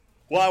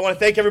Well, I want to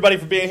thank everybody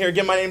for being here.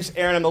 Again, my name's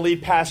Aaron. I'm the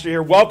lead pastor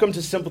here. Welcome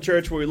to Simple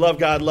Church, where we love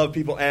God, love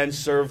people, and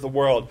serve the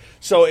world.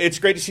 So it's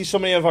great to see so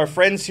many of our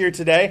friends here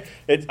today.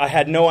 I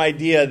had no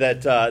idea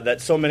that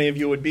so many of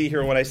you would be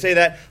here. When I say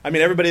that, I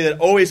mean everybody that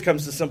always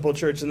comes to Simple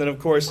Church, and then, of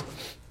course,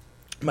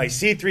 my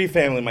C3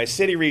 family, my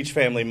City Reach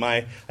family,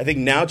 I think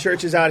Now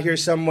Church is out here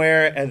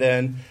somewhere, and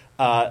then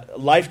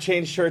Life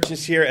Change Church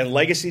is here, and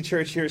Legacy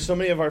Church here. So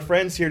many of our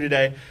friends here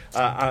today.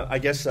 I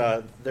guess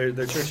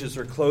their churches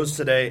are closed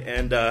today,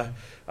 and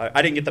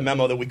I didn't get the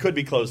memo that we could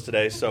be closed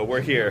today, so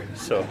we're here.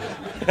 So,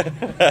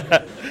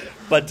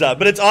 but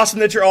it's awesome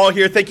that you're all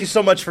here. Thank you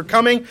so much for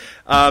coming.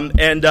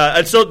 And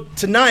so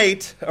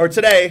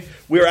today,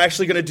 we are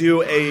actually going to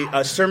do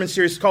a sermon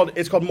series.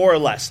 It's called More or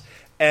Less.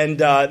 And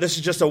this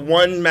is just a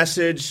one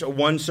message,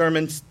 one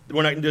sermon.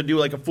 We're not going to do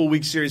like a full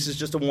week series. It's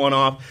just a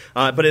one-off.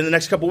 But in the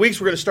next couple of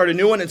weeks, we're going to start a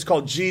new one. It's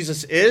called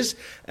Jesus Is.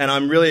 And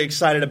I'm really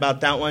excited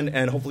about that one.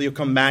 And hopefully you'll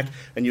come back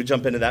and you'll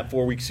jump into that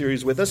 4-week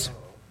series with us.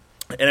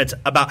 And it's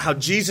about how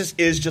Jesus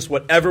is just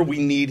whatever we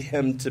need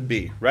him to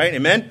be, right?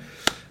 Amen?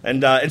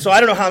 And so I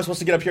don't know how I'm supposed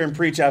to get up here and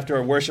preach after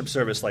a worship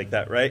service like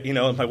that, right? You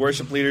know, my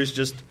worship leader's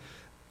just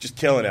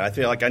killing it. I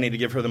feel like I need to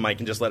give her the mic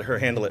and just let her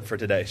handle it for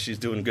today. She's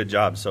doing a good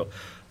job, so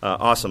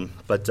awesome.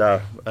 But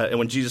and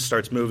when Jesus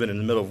starts moving in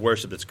the middle of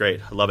worship, it's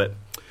great. I love it.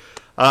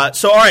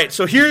 So all right,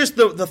 so here's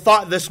the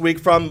thought this week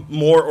from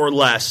More or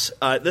Less.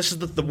 This is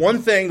the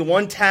one thing, the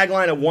one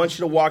tagline I want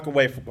you to walk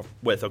away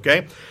with,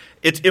 okay?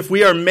 It's if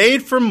we are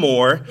made for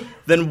more,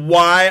 then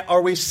why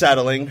are we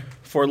settling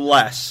for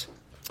less?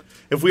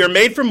 If we are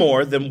made for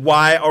more, then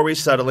why are we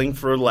settling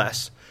for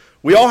less?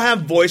 We all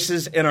have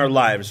voices in our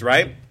lives,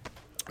 right?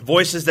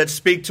 Voices that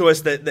speak to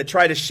us, that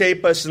try to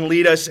shape us and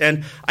lead us.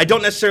 And I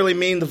don't necessarily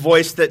mean the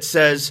voice that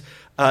says,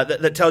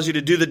 that tells you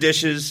to do the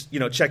dishes,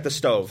 check the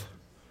stove.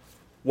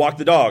 Walk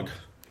the dog,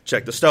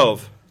 check the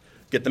stove.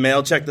 Get the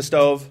mail, check the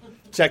stove,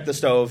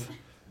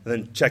 and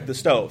then check the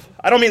stove.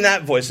 I don't mean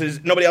that voice.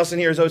 Nobody else in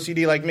here is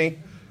OCD like me?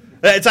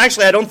 It's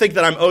actually, I don't think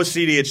that I'm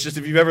OCD. It's just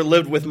if you've ever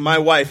lived with my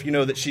wife, you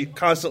know that she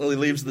constantly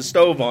leaves the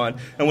stove on.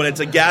 And when it's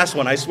a gas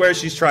one, I swear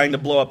she's trying to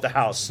blow up the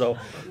house. So,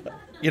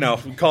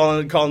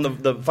 calling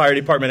the fire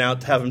department out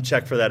to have them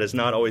check for that is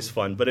not always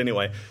fun. But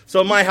anyway,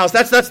 so in my house,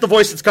 that's the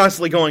voice that's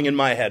constantly going in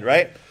my head,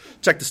 right?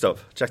 Check the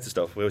stove.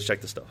 We always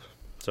check the stove.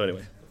 So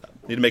anyway,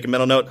 need to make a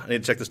mental note. I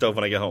need to check the stove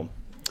when I get home.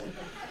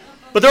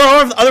 But there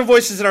are other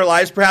voices in our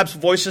lives, perhaps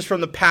voices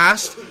from the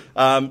past,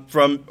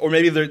 or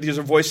maybe these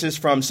are voices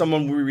from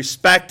someone we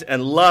respect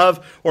and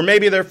love, or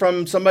maybe they're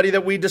from somebody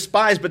that we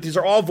despise, but these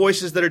are all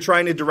voices that are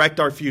trying to direct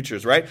our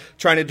futures, right?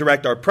 Trying to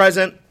direct our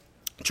present,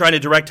 trying to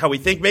direct how we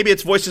think. Maybe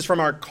it's voices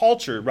from our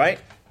culture, right?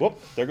 Whoop,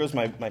 there goes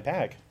my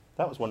bag.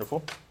 That was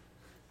wonderful.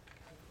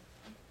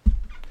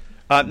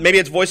 Maybe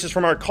it's voices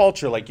from our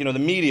culture, like, the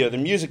media, the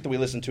music that we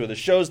listen to, the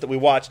shows that we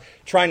watch,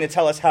 trying to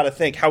tell us how to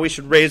think, how we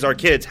should raise our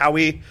kids, how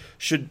we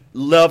should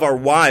love our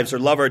wives or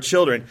love our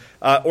children.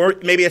 Or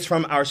maybe it's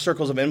from our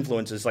circles of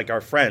influences, like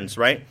our friends,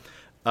 right?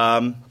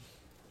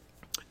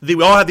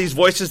 We all have these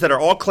voices that are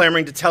all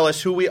clamoring to tell us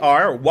who we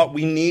are, or what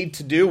we need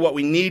to do, what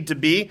we need to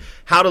be,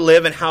 how to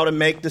live, and how to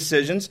make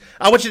decisions.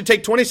 I want you to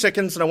take 20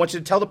 seconds, and I want you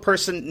to tell the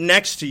person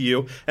next to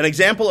you an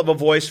example of a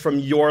voice from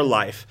your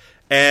life.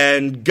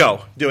 And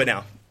go. Do it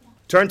now.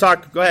 Turn,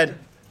 talk, go ahead.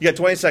 You got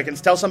 20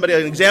 seconds. Tell somebody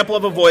an example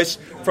of a voice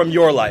from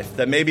your life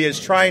that maybe is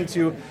trying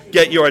to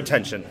get your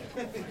attention.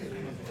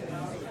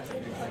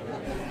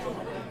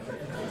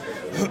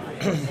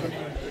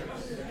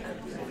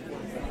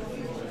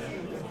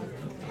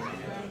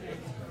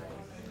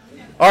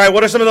 All right,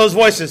 what are some of those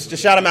voices?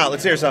 Just shout them out.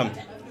 Let's hear some.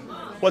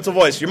 What's a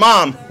voice? Your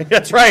mom.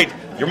 That's right,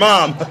 your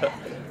mom.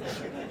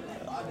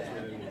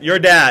 Your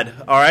dad,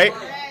 all right?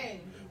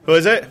 Who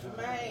is it?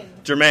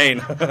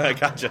 Jermaine. I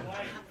gotcha.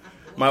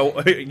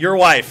 Your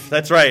wife,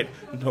 that's right.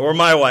 Or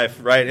my wife,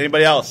 right?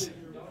 Anybody else?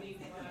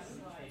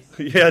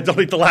 Yeah, don't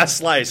eat the last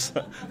slice.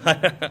 All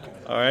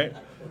right.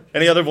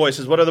 Any other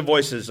voices? What other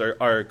voices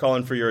are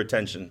calling for your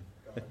attention?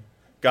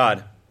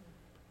 God.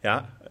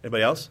 Yeah?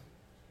 Anybody else?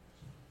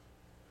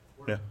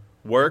 Yeah.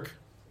 Work?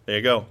 There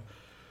you go.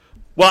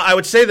 Well, I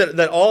would say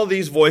that all of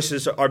these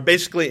voices are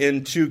basically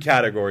in two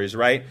categories,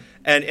 right?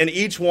 And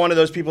each one of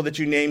those people that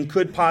you named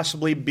could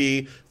possibly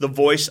be the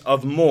voice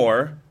of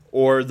more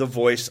or the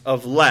voice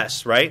of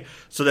less, right?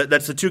 So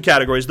that's the two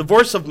categories. The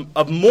voice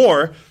of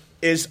more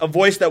is a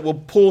voice that will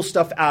pull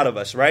stuff out of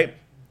us, right?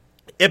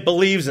 It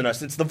believes in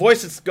us. It's the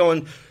voice that's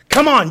going,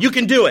 come on, you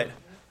can do it.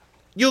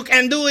 You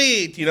can do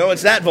it.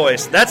 It's that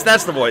voice. That's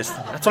the voice.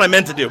 That's what I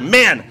meant to do.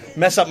 Man,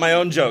 mess up my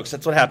own jokes.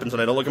 That's what happens when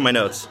I don't look at my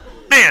notes.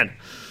 Man.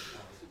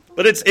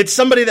 But it's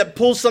somebody that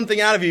pulls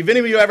something out of you. Have any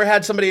of you ever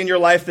had somebody in your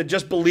life that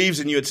just believes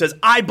in you? It says,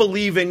 I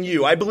believe in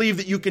you. I believe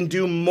that you can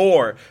do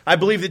more. I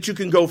believe that you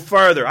can go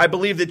further. I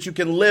believe that you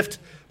can lift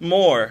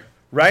more,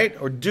 right?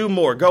 Or do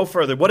more, go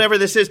further, whatever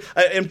this is.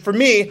 And for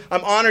me,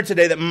 I'm honored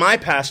today that my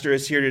pastor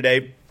is here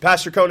today,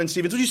 Pastor Conan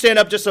Stevens. Would you stand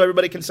up just so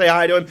everybody can say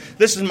hi to him?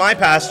 This is my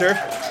pastor.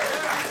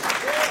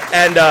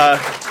 And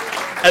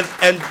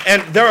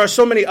And there are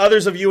so many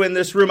others of you in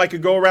this room. I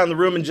could go around the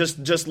room and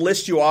just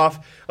list you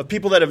off of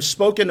people that have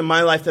spoken to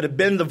my life that have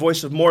been the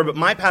voice of more. But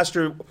my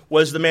pastor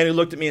was the man who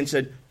looked at me and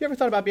said, "You ever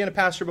thought about being a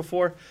pastor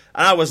before?"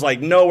 And I was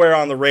like, nowhere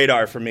on the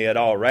radar for me at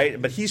all,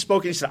 right? But he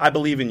spoke and he said, "I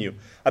believe in you.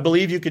 I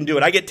believe you can do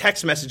it." I get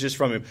text messages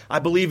from him. "I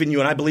believe in you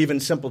and I believe in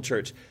Simple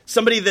Church."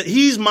 Somebody that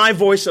he's my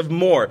voice of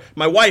more.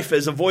 My wife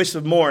is a voice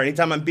of more.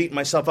 Anytime I'm beating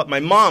myself up, my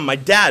mom, my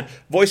dad,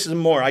 voices of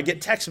more. I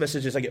get text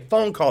messages. I get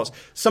phone calls.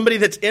 Somebody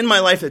that's in my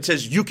life that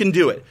says, "You can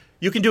do it.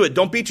 You can do it.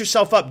 Don't beat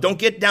yourself up. Don't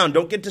get down.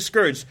 Don't get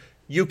discouraged.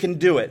 You can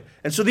do it."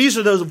 And so these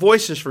are those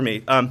voices for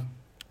me.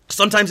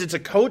 Sometimes it's a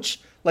coach.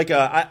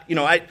 I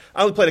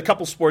only played a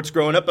couple sports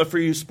growing up, but for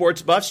you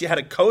sports buffs, you had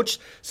a coach,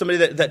 somebody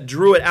that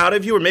drew it out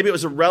of you, or maybe it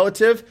was a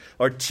relative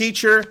or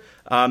teacher.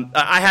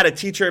 I had a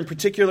teacher in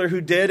particular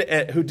who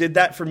did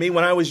that for me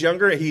when I was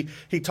younger.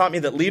 He taught me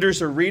that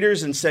leaders are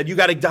readers and said, "You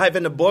got to dive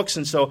into books."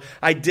 And so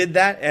I did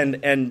that.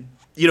 And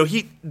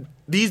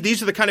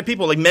these are the kind of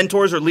people, like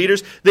mentors or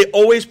leaders, they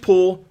always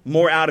pull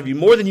more out of you,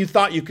 more than you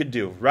thought you could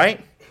do,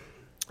 right?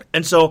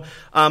 And so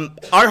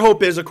our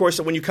hope is, of course,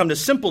 that when you come to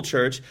Simple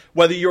Church,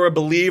 whether you're a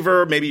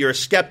believer, maybe you're a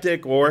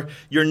skeptic, or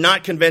you're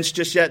not convinced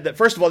just yet, that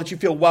first of all, that you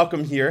feel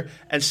welcome here,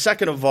 and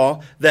second of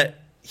all,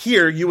 that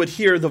here you would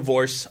hear the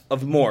voice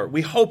of more.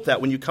 We hope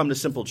that when you come to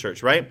Simple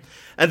Church, right?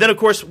 And then, of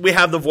course, we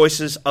have the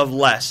voices of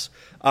less.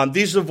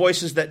 These are the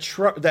voices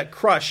that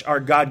crush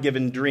our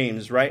God-given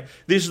dreams, right?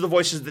 These are the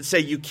voices that say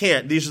you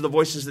can't. These are the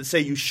voices that say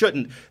you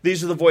shouldn't.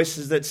 These are the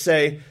voices that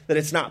say that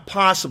it's not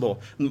possible.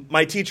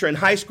 My teacher in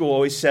high school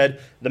always said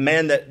the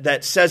man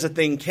that says a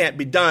thing can't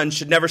be done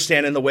should never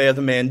stand in the way of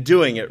the man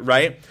doing it,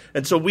 right?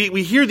 And so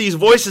we hear these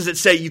voices that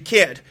say you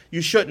can't,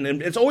 you shouldn't.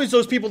 And it's always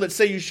those people that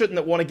say you shouldn't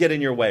that want to get in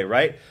your way,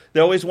 right? They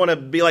always want to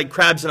be like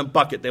crabs in a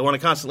bucket. They want to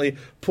constantly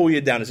pull you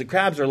down. Is it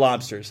crabs or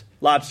lobsters?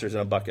 Lobsters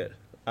in a bucket.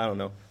 I don't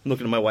know. I'm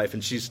looking at my wife,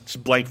 and she's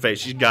blank face.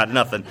 She's got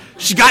nothing.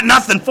 She's got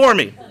nothing for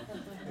me.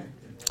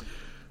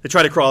 They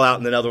try to crawl out,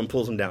 and the other one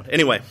pulls them down.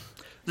 Anyway,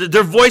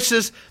 they're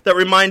voices that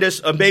remind us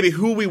of maybe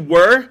who we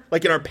were,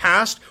 like in our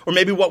past, or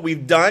maybe what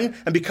we've done,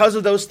 and because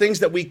of those things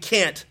that we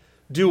can't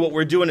do what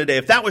we're doing today.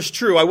 If that was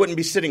true, I wouldn't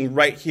be sitting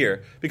right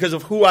here because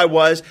of who I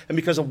was and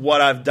because of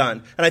what I've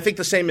done. And I think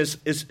the same is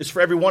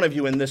for every one of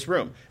you in this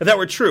room. If that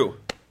were true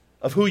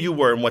of who you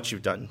were and what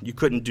you've done, you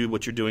couldn't do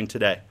what you're doing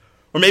today.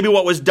 Or maybe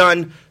what was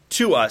done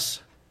to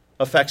us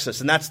affects us,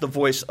 and that's the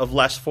voice of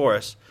less for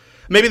us.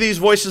 Maybe these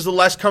voices of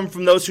less come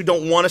from those who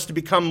don't want us to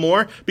become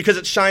more because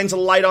it shines a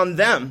light on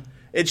them.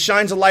 It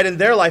shines a light in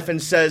their life and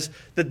says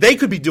that they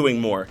could be doing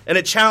more, and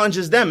it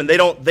challenges them, and they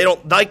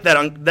don't like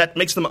that. That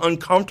makes them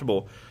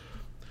uncomfortable.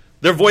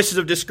 They're voices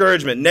of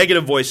discouragement,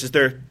 negative voices.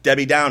 They're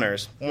Debbie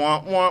Downers.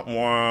 Wah, wah,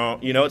 wah.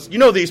 You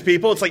know these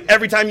people. It's like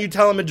every time you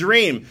tell them a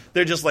dream,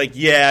 they're just like,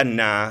 yeah,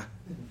 nah.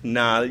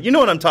 You know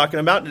what I'm talking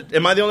about.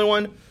 Am I the only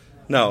one?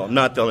 No, I'm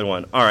not the only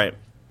one. All right.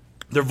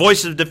 They're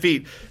voices of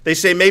defeat. They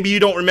say maybe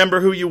you don't remember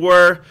who you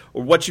were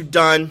or what you've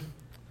done,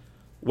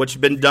 what's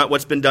been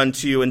done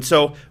to you. And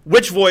so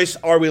which voice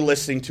are we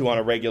listening to on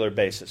a regular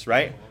basis,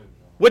 right?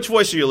 Which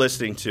voice are you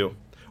listening to?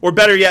 Or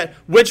better yet,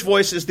 which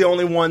voice is the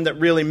only one that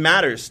really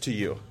matters to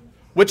you?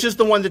 Which is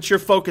the one that you're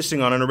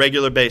focusing on a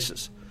regular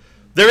basis?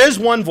 There is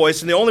one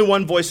voice, and the only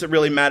one voice that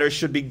really matters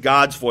should be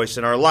God's voice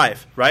in our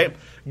life, right?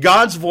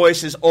 God's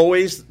voice is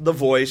always the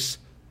voice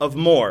of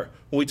more.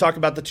 When we talk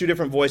about the two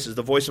different voices,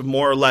 the voice of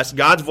more or less,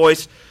 God's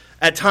voice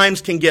at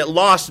times can get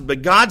lost,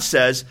 but God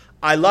says,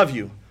 I love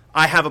you.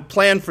 I have a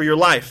plan for your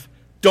life.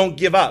 Don't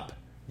give up.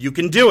 You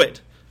can do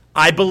it.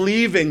 I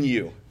believe in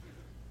you.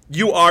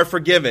 You are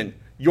forgiven.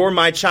 You're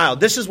my child.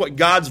 This is what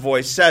God's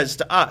voice says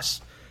to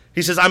us.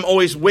 He says, I'm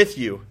always with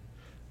you.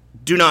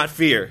 Do not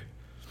fear.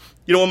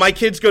 You know, when my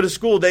kids go to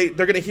school, they're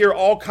going to hear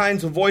all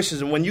kinds of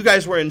voices. And when you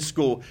guys were in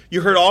school,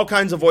 you heard all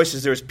kinds of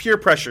voices. There was peer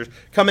pressure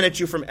coming at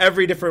you from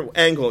every different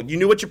angle. You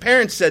knew what your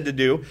parents said to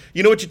do.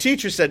 You know what your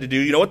teacher said to do.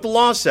 You know what the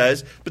law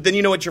says. But then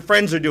you know what your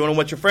friends are doing and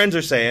what your friends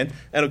are saying.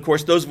 And, of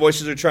course, those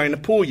voices are trying to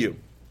pull you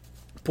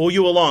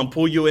along,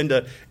 pull you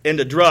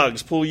into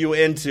drugs, pull you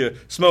into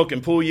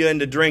smoking, pull you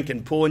into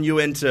drinking, pulling you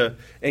into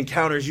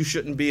encounters you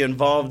shouldn't be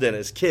involved in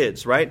as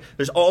kids, right?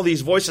 There's all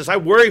these voices. I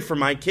worry for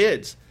my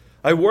kids.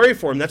 I worry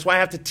for them. That's why I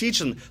have to teach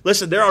them.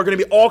 Listen, there are going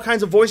to be all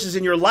kinds of voices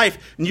in your life,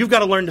 and you've got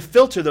to learn to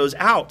filter those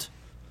out.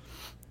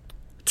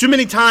 Too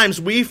many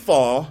times we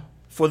fall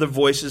for the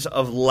voices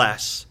of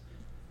less.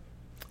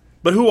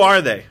 But who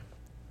are they?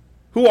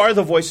 Who are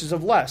the voices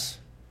of less?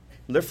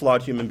 They're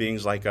flawed human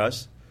beings like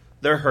us.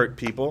 They're hurt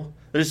people.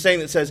 There's a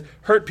saying that says,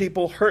 hurt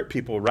people,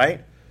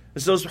 right?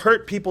 It's those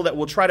hurt people that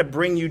will try to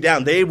bring you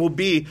down. They will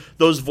be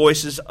those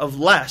voices of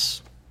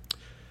less.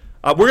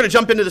 We're going to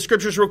jump into the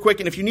scriptures real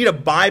quick, and if you need a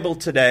Bible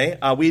today,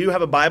 we do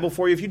have a Bible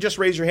for you. If you just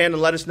raise your hand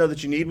and let us know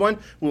that you need one,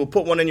 we will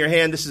put one in your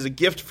hand. This is a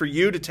gift for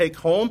you to take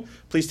home.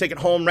 Please take it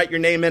home, write your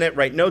name in it,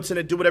 write notes in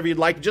it, do whatever you'd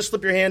like. Just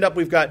slip your hand up.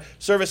 We've got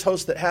service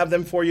hosts that have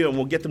them for you, and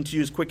we'll get them to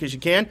you as quick as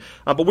you can.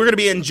 But we're going to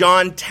be in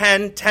John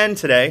 10:10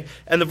 today,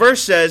 and the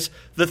verse says,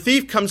 the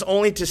thief comes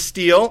only to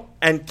steal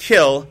and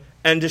kill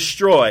and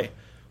destroy.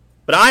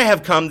 But I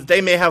have come that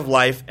they may have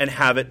life and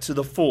have it to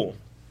the full.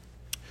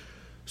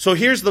 So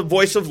here's the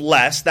voice of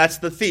less. That's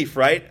the thief,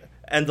 right?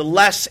 And the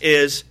less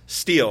is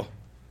steal.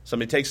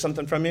 Somebody takes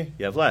something from you,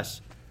 you have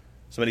less.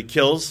 Somebody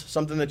kills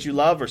something that you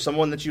love or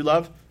someone that you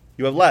love,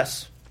 you have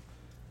less.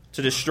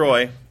 To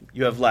destroy,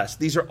 you have less.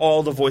 These are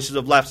all the voices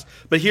of less.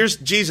 But here's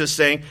Jesus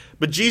saying,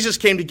 but Jesus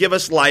came to give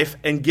us life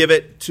and give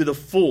it to the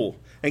full.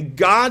 And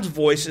God's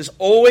voice is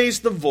always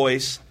the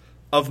voice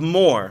of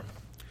more.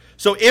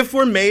 So if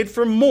we're made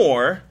for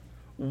more,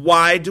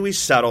 why do we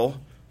settle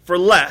for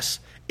less?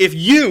 If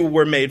you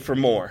were made for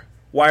more,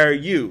 why are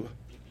you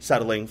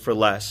settling for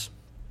less?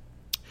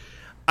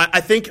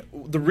 I think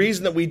the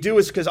reason that we do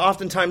is because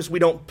oftentimes we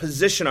don't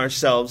position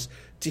ourselves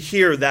to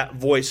hear that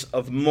voice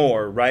of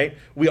more, right?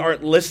 We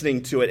aren't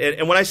listening to it.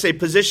 And when I say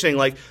positioning,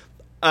 like,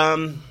 I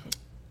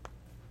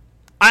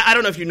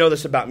don't know if you know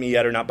this about me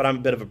yet or not, but I'm a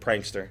bit of a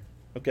prankster,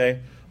 okay?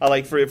 I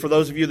like, for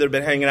those of you that have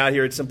been hanging out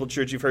here at Simple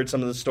Church, you've heard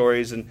some of the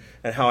stories and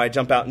how I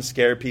jump out and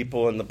scare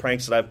people and the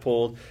pranks that I've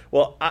pulled.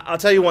 Well, I'll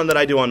tell you one that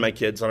I do on my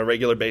kids on a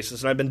regular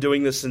basis, and I've been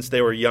doing this since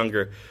they were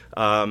younger.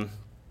 And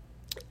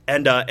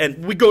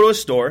we go to a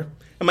store,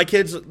 and my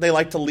kids, they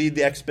like to lead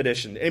the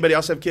expedition. Anybody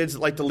else have kids that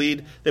like to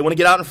lead? They want to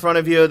get out in front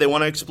of you. They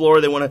want to explore.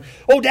 They want to,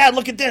 oh, Dad,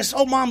 look at this.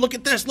 Oh, Mom, look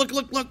at this. Look.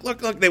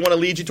 They want to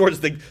lead you towards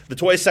the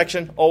toy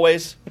section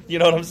always. You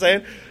know what I'm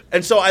saying?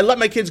 And so I let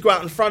my kids go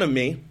out in front of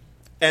me.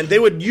 And they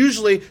would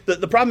usually,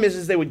 the problem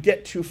is they would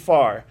get too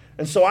far.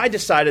 And so I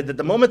decided that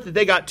the moment that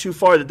they got too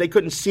far, that they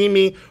couldn't see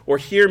me or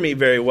hear me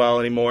very well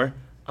anymore,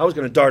 I was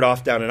going to dart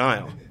off down an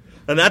aisle.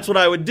 And that's what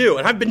I would do.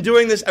 And I've been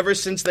doing this ever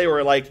since they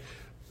were like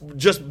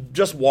just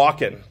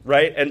walking,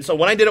 right? And so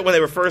when I did it when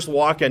they were first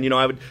walking,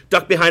 I would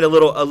duck behind a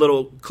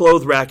little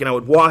clothes rack and I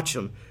would watch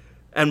them.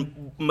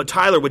 And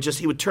Tyler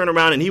he would turn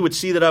around and he would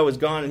see that I was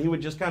gone and he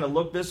would just kind of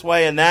look this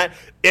way and that,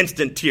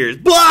 instant tears.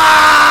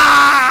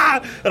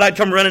 Blah! And I'd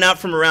come running out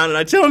from around and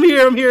I'd say, I'm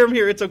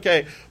here, it's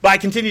okay. But I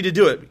continue to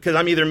do it because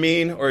I'm either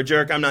mean or a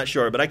jerk, I'm not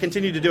sure. But I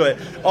continue to do it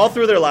all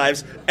through their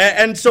lives.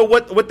 And so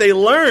what they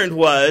learned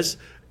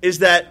is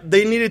that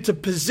they needed to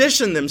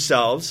position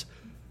themselves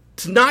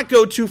to not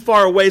go too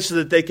far away so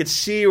that they could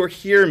see or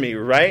hear me,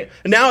 right?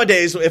 And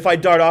nowadays, if I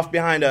dart off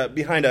behind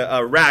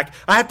a rack,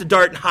 I have to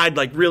dart and hide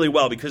like really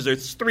well because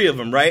there's 3 of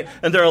them, right?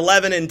 And they're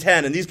 11 and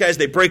 10, and these guys,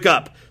 they break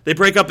up. They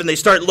break up and they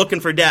start looking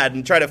for Dad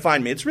and try to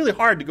find me. It's really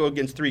hard to go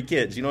against 3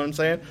 kids, you know what I'm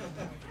saying?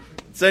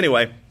 So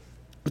anyway,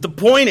 but the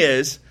point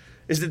is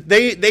that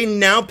they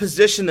now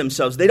position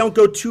themselves. They don't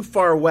go too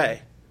far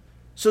away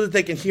so that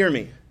they can hear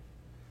me.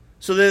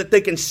 So that they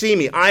can see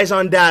me, eyes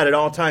on Dad at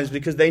all times,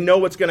 because they know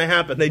what's going to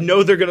happen. They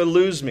know they're going to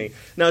lose me.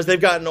 Now, as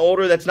they've gotten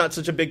older, that's not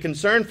such a big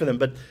concern for them.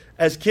 But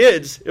as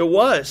kids, it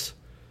was.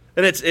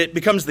 And it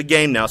becomes the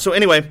game now. So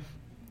anyway,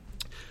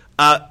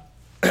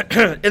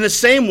 in the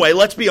same way,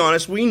 let's be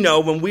honest, we know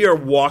when we are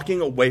walking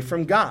away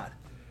from God.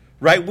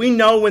 Right? We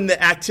know when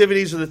the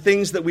activities or the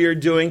things that we are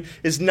doing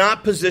is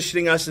not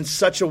positioning us in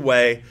such a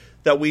way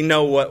that we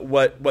know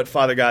what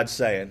Father God's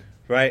saying.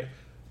 Right?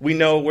 We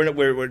know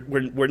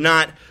we're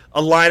not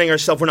aligning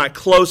ourselves. We're not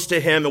close to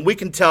Him. And we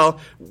can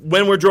tell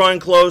when we're drawing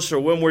close or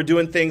when we're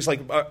doing things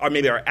like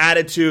maybe our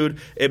attitude,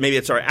 maybe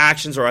it's our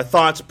actions or our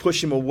thoughts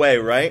push Him away,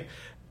 right?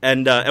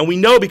 And we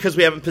know because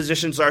we haven't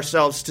positioned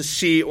ourselves to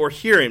see or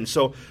hear Him.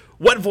 So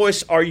what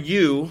voice are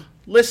you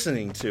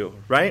listening to,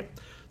 right?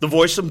 The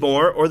voice of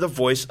more or the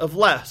voice of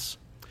less?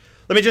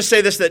 Let me just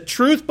say this, that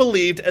truth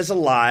believed as a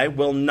lie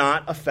will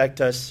not affect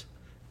us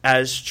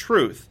as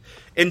truth.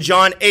 In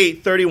John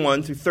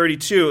 8:31 through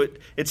 32,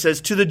 it says,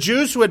 to the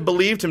Jews who had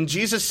believed Him,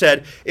 Jesus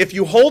said, if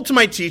you hold to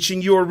my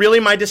teaching, you are really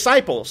my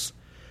disciples.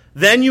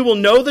 Then you will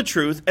know the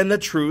truth, and the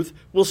truth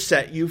will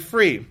set you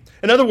free.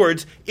 In other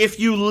words, if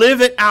you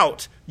live it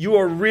out, you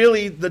are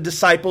really the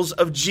disciples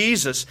of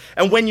Jesus.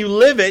 And when you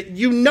live it,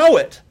 you know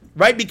it,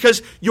 right?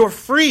 Because you're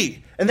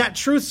free, and that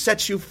truth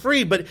sets you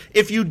free. But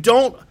if you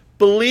don't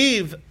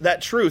believe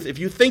that truth, if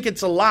you think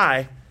it's a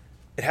lie,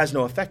 it has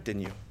no effect in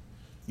you.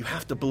 You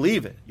have to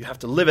believe it. You have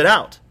to live it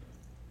out.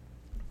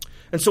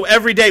 And so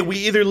every day we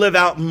either live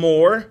out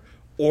more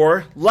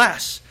or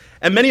less.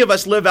 And many of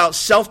us live out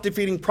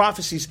self-defeating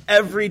prophecies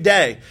every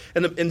day.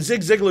 And in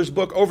Zig Ziglar's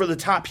book, Over the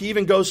Top, he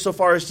even goes so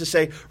far as to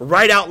say,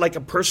 write out like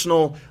a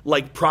personal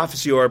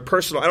prophecy or a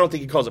personal, I don't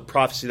think he calls it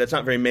prophecy. That's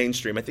not very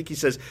mainstream. I think he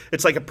says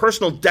it's like a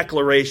personal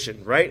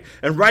declaration, right?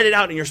 And write it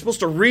out, and you're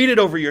supposed to read it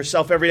over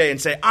yourself every day and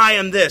say, I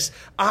am this,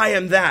 I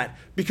am that.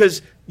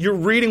 Because you're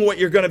reading what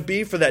you're going to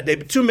be for that day.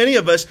 But too many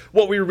of us,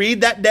 what we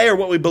read that day or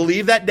what we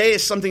believe that day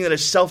is something that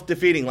is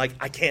self-defeating. Like,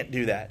 I can't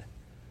do that.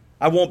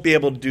 I won't be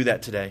able to do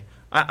that today.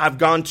 I've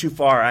gone too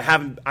far.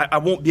 I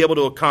won't be able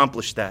to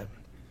accomplish that.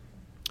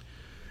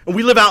 And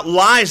we live out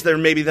lies that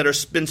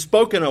are been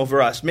spoken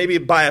over us, maybe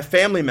by a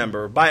family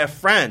member, or by a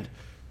friend,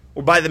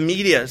 or by the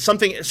media,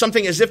 something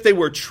as if they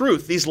were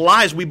truth. These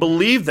lies, we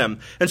believe them.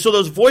 And so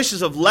those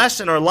voices of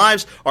less in our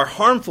lives are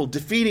harmful,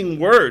 defeating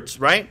words,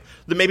 right?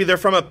 That maybe they're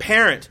from a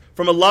parent,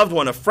 from a loved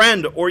one, a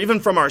friend, or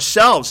even from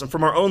ourselves and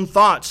from our own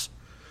thoughts.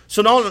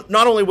 So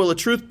not only will the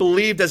truth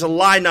believed as a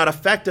lie not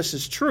affect us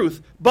as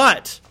truth,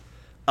 but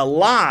A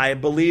lie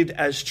believed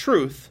as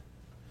truth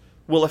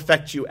will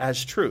affect you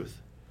as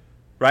truth,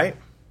 right?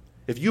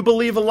 If you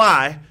believe a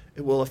lie,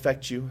 it will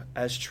affect you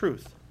as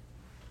truth.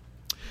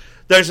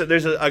 There's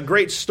a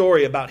great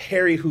story about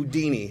Harry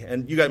Houdini,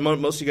 and you guys,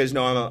 most of you guys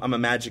know I'm a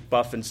magic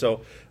buff, and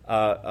so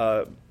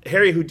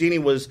Harry Houdini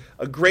was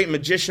a great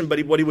magician, but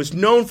what he was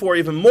known for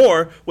even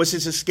more was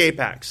his escape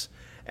acts.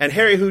 And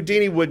Harry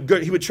Houdini would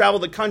travel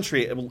the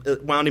country.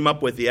 It wound him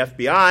up with the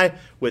FBI,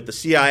 with the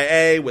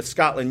CIA, with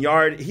Scotland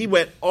Yard. He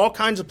went all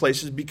kinds of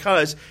places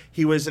because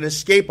he was an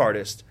escape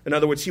artist. In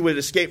other words, he would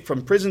escape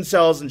from prison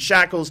cells and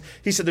shackles.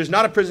 He said, there's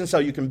not a prison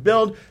cell you can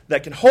build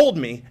that can hold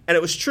me. And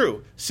it was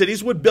true.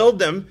 Cities would build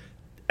them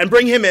and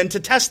bring him in to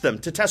test them,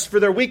 to test for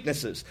their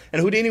weaknesses.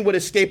 And Houdini would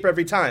escape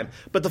every time.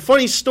 But the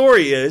funny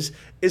story is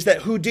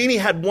that Houdini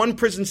had one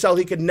prison cell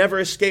he could never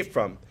escape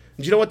from. And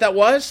do you know what that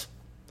was?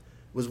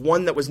 It was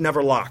one that was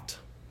never locked.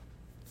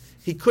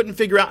 He couldn't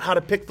figure out how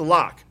to pick the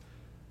lock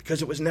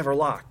because it was never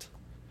locked.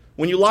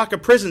 When you lock a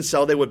prison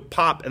cell, they would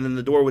pop and then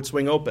the door would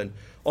swing open.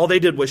 All they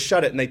did was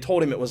shut it, and they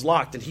told him it was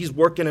locked, and he's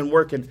working and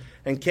working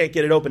and can't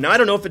get it open. Now, I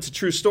don't know if it's a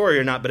true story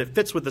or not, but it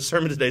fits with the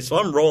sermon today, so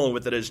I'm rolling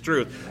with it as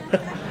truth.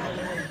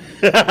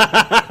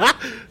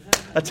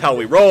 That's how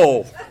we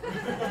roll.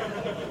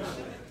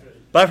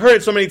 But I've heard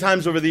it so many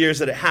times over the years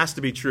that it has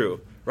to be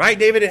true. Right,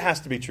 David? It has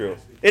to be true.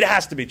 It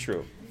has to be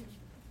true.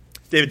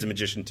 David's a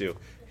magician, too.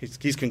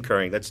 He's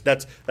concurring.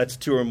 That's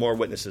two or more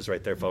witnesses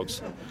right there,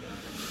 folks.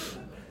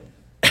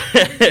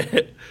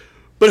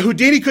 But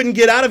Houdini couldn't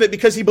get out of it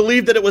because he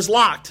believed that it was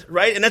locked,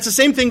 right? And that's the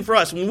same thing for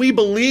us. When we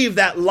believe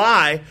that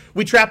lie,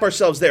 we trap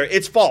ourselves there.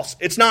 It's false.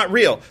 It's not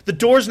real. The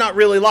door's not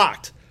really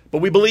locked. But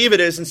we believe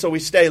it is, and so we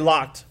stay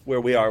locked where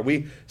we are.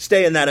 We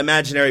stay in that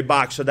imaginary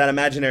box or that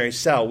imaginary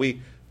cell.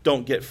 We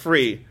don't get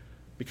free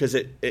because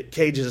it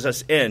cages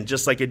us in,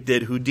 just like it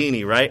did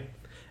Houdini, right?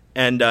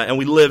 And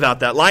we live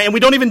out that lie, and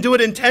we don't even do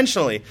it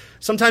intentionally.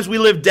 Sometimes we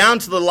live down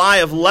to the lie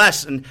of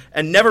less and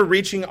never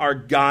reaching our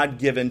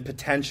God-given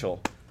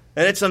potential.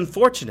 And it's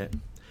unfortunate.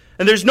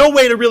 And there's no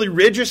way to really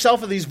rid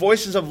yourself of these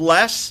voices of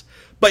less,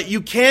 but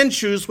you can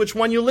choose which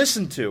one you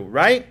listen to,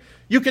 right?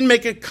 You can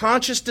make a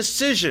conscious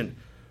decision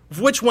of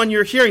which one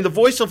you're hearing. The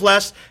voice of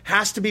less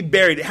has to be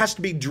buried. It has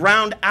to be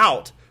drowned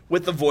out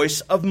with the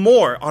voice of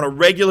more on a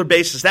regular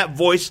basis, that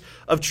voice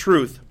of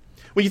truth.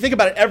 When you think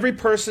about it, every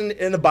person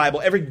in the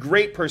Bible, every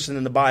great person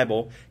in the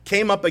Bible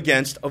came up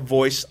against a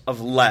voice of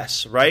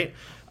less, right?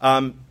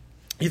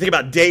 You think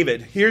about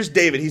David. Here's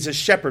David. He's a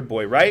shepherd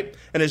boy, right?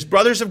 And his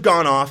brothers have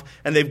gone off,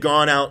 and they've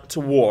gone out to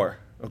war,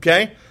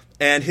 okay?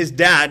 And his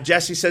dad,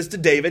 Jesse, says to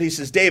David, he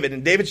says, David,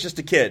 and David's just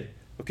a kid,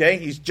 okay?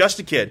 He's just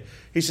a kid.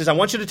 He says, I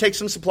want you to take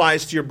some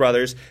supplies to your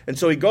brothers. And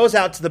so he goes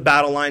out to the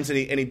battle lines, and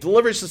he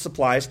delivers the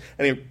supplies,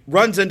 and he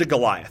runs into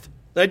Goliath.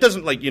 Now, it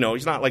doesn't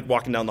he's not like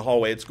walking down the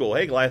hallway at school.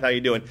 Hey, Goliath, how you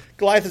doing?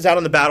 Goliath is out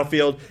on the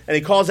battlefield, and he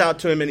calls out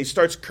to him, and he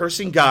starts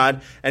cursing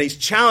God, and he's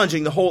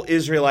challenging the whole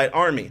Israelite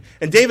army.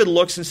 And David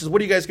looks and says,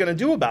 what are you guys going to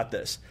do about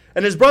this?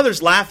 And his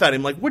brothers laugh at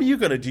him like, what are you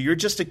going to do? You're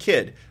just a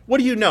kid. What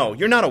do you know?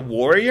 You're not a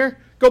warrior.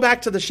 Go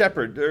back to the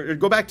shepherd, or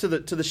go back to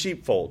the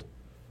sheepfold.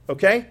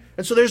 Okay?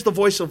 And so there's the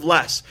voice of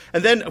less.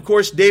 And then, of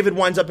course, David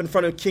winds up in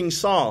front of King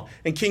Saul.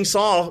 And King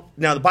Saul,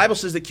 now the Bible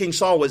says that King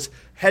Saul was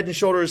head and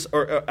shoulders,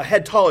 or a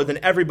head taller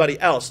than everybody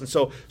else. And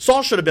so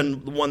Saul should have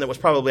been the one that was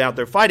probably out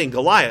there fighting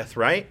Goliath,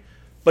 right?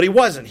 But he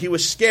wasn't. He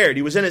was scared.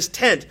 He was in his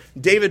tent.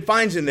 David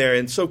finds him there.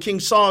 And so King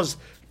Saul's,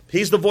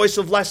 he's the voice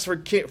of less for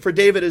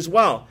David as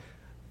well.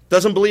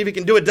 Doesn't believe he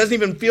can do it. Doesn't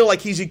even feel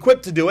like he's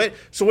equipped to do it.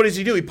 So what does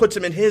he do? He puts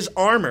him in his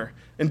armor.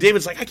 And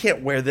David's like, I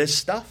can't wear this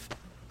stuff.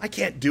 I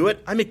can't do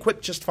it. I'm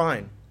equipped just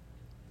fine.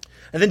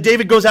 And then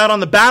David goes out on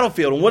the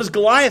battlefield. And what does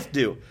Goliath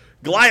do?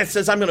 Goliath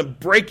says, I'm going to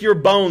break your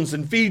bones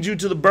and feed you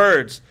to the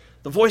birds.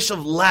 The voice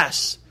of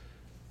less,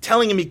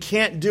 telling him he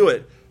can't do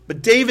it.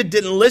 But David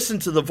didn't listen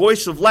to the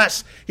voice of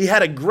less. He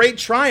had a great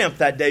triumph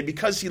that day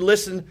because he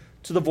listened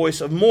to the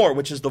voice of more,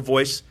 which is the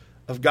voice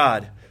of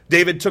God.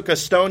 David took a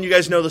stone. You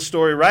guys know the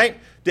story, right?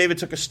 David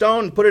took a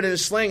stone, put it in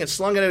his sling, and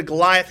slung it at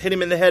Goliath, hit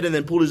him in the head, and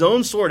then pulled his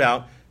own sword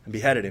out and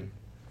beheaded him.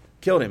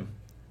 Killed him.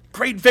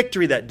 Great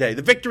victory that day.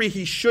 The victory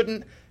he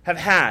shouldn't have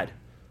had.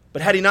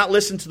 But had he not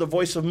listened to the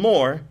voice of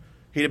more,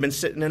 he'd have been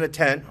sitting in a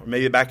tent, or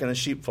maybe back in the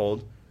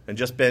sheepfold, and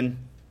just been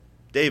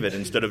David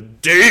instead of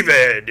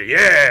David,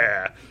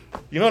 yeah.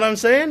 You know what I'm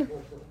saying?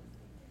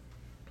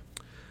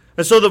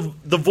 And so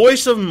the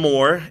voice of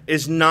more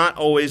is not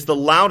always the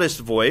loudest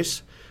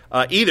voice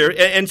either.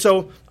 And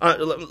so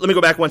let me go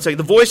back one second.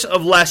 The voice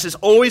of less is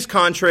always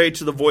contrary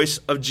to the voice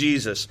of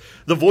Jesus.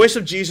 The voice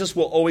of Jesus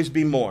will always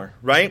be more,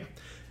 right?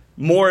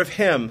 More of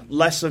him,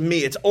 less of me.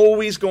 It's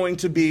always going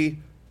to be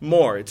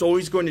more. It's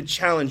always going to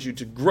challenge you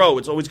to grow.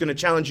 It's always going to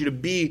challenge you to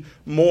be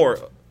more.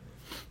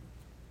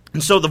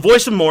 And so the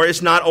voice of more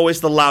is not always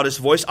the loudest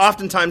voice.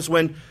 Oftentimes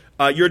when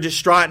you're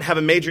distraught and have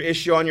a major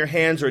issue on your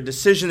hands or a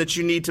decision that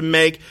you need to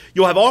make,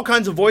 you'll have all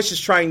kinds of voices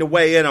trying to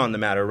weigh in on the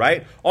matter,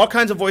 right? All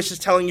kinds of voices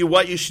telling you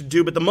what you should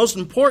do. But the most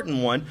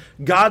important one,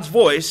 God's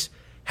voice,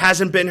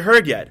 hasn't been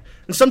heard yet.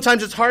 And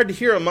sometimes it's hard to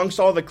hear amongst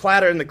all the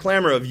clatter and the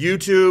clamor of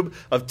YouTube,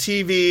 of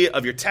TV,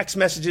 of your text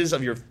messages,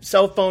 of your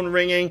cell phone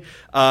ringing,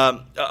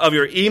 of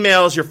your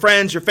emails, your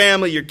friends, your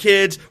family, your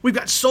kids. We've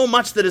got so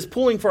much that is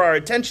pulling for our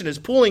attention, is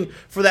pulling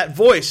for that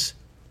voice,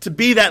 to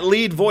be that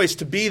lead voice,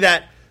 to be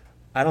that,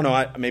 I don't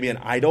know, maybe an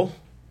idol,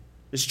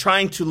 is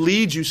trying to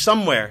lead you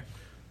somewhere.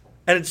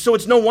 And so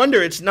it's no wonder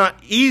it's not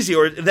easy,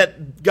 or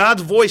that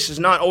God's voice is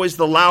not always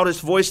the loudest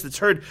voice that's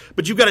heard.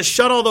 But you've got to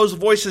shut all those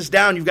voices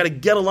down. You've got to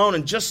get alone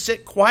and just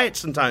sit quiet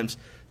sometimes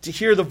to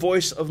hear the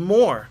voice of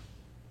more.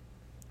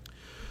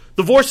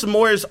 The voice of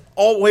more is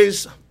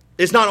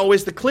not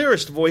always the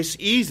clearest voice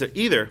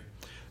either.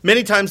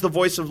 Many times the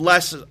voice of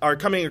less are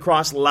coming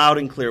across loud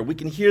and clear. We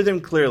can hear them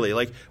clearly.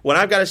 Like when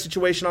I've got a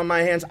situation on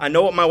my hands, I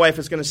know what my wife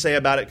is going to say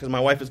about it because my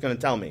wife is going to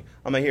tell me.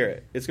 I'm going to hear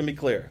it. It's going to be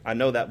clear. I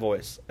know that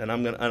voice, and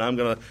I'm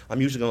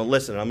usually going to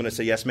listen. And I'm going to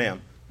say yes,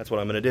 ma'am. That's what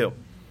I'm going to do.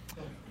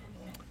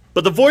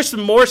 But the voice of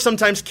more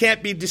sometimes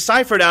can't be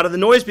deciphered out of the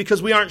noise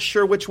because we aren't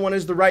sure which one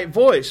is the right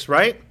voice,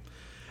 right?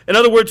 In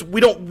other words,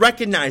 we don't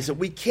recognize it.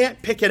 We can't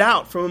pick it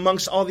out from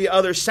amongst all the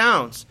other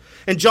sounds.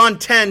 In John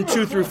 10,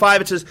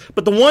 2-5, it says,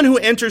 "But the one who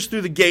enters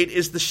through the gate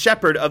is the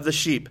shepherd of the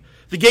sheep.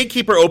 The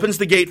gatekeeper opens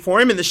the gate for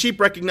him, and the sheep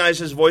recognize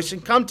his voice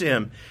and come to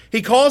him.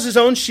 He calls his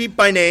own sheep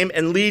by name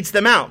and leads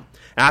them out.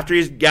 After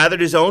he's gathered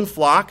his own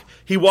flock,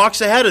 he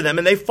walks ahead of them,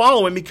 and they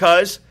follow him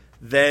because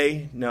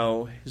they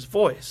know his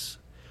voice.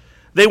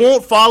 They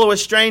won't follow a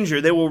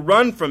stranger. They will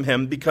run from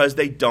him because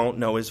they don't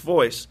know his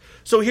voice."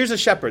 So here's a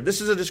shepherd.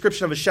 This is a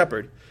description of a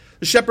shepherd.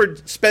 The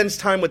shepherd spends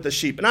time with the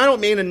sheep. And I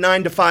don't mean a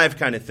 9-to-5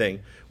 kind of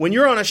thing. When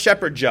you're on a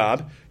shepherd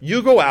job,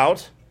 you go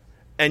out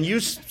and you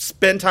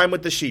spend time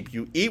with the sheep.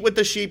 You eat with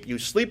the sheep. You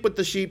sleep with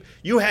the sheep.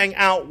 You hang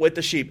out with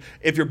the sheep.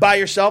 If you're by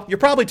yourself, you're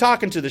probably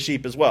talking to the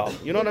sheep as well.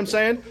 You know what I'm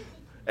saying?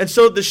 And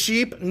so the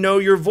sheep know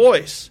your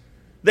voice.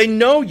 They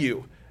know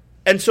you.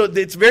 And so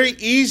it's very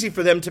easy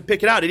for them to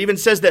pick it out. It even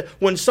says that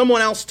when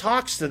someone else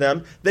talks to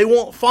them, they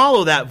won't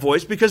follow that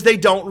voice because they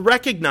don't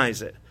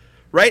recognize it.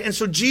 Right? And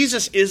so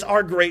Jesus is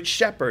our great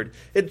shepherd.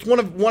 It's one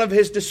of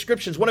his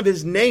descriptions, one of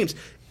his names.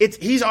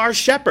 He's our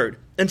shepherd.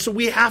 And so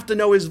we have to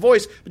know his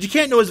voice. But you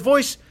can't know his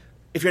voice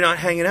if you're not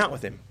hanging out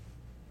with him.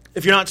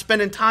 If you're not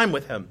spending time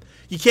with him.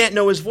 You can't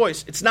know his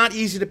voice. It's not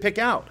easy to pick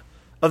out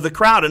of the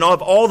crowd and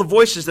of all the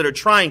voices that are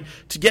trying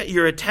to get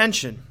your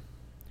attention.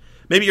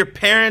 Maybe your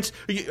parents,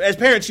 as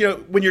parents,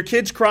 when your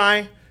kids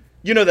cry,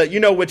 you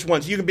know which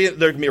ones. There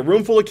can be a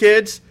room full of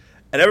kids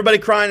and everybody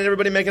crying and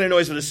everybody making a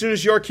noise. But as soon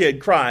as your kid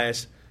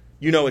cries,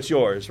 you know it's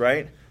yours,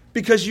 right?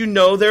 Because you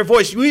know their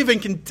voice. You even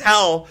can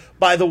tell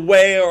by the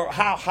way or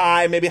how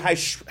high, maybe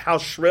how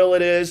shrill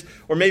it is.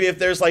 Or maybe if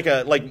there's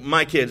like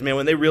my kids, man,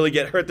 when they really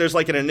get hurt, there's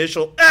like an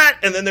initial,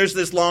 and then there's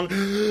this long,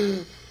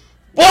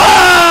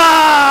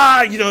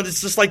 ah!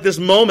 It's just like this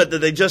moment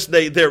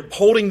that they're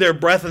holding their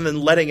breath and then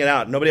letting it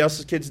out. Nobody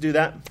else's kids do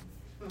that?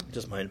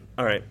 Just mine.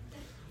 All right.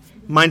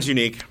 Mine's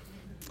unique.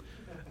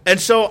 And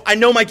so I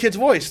know my kid's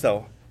voice,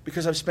 though,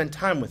 because I've spent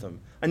time with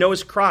him. I know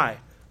his cry.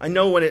 I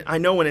know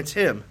when it's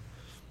him.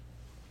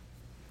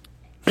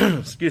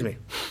 Excuse me.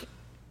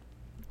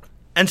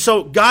 And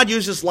so God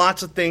uses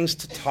lots of things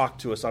to talk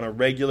to us on a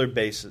regular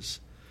basis.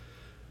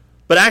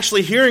 But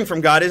actually hearing from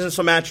God isn't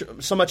so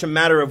much a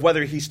matter of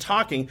whether he's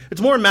talking.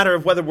 It's more a matter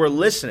of whether we're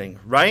listening,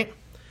 right?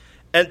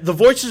 And the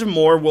voices of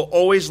more will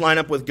always line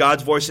up with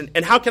God's voice.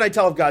 And how can I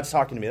tell if God's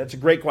talking to me? That's a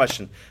great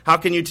question. How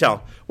can you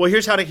tell? Well,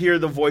 here's how to hear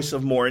the voice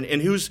of more. And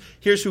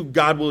here's who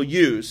God will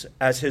use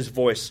as his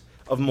voice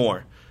of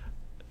more.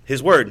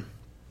 His word.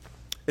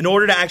 In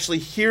order to actually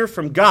hear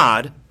from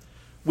God,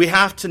 we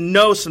have to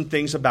know some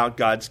things about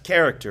God's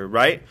character,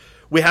 right?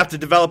 We have to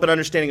develop an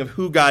understanding of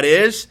who God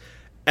is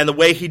and the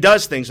way he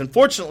does things.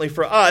 Unfortunately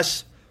for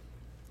us,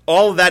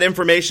 all of that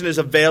information is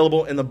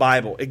available in the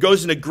Bible. It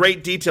goes into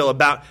great detail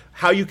about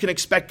how you can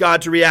expect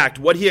God to react,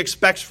 what he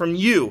expects from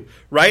you,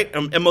 right?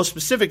 And most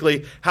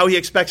specifically, how he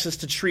expects us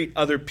to treat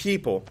other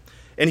people.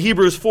 In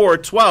Hebrews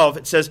 4:12,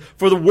 it says,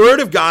 "For the word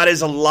of God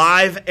is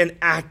alive and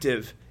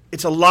active."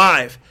 It's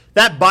alive.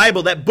 That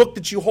Bible, that book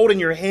that you hold in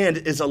your hand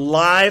is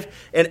alive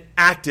and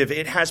active.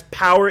 It has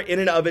power in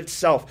and of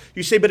itself.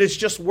 You say, but it's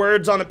just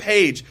words on a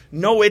page.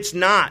 No, it's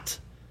not.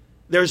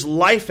 There's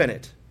life in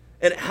it.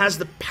 And it has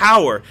the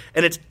power,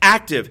 and it's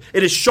active.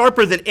 It is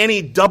sharper than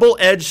any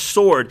double-edged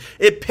sword.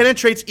 It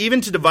penetrates even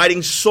to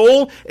dividing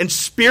soul and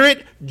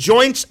spirit,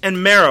 joints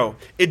and marrow.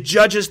 It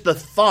judges the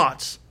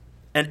thoughts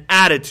and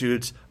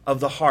attitudes of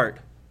the heart.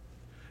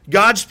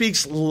 God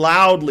speaks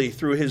loudly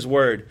through his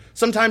word.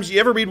 Sometimes you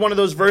ever read one of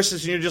those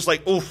verses and you're just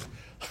like, oof,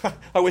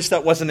 I wish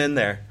that wasn't in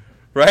there,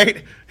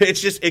 right? It's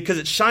just because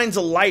it shines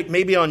a light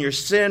maybe on your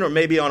sin or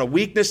maybe on a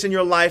weakness in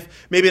your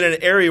life, maybe in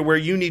an area where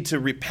you need to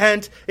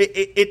repent.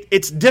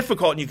 It's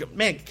difficult. And you go,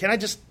 man, can I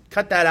just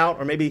cut that out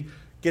or maybe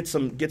get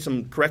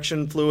some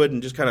correction fluid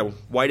and just kind of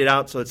white it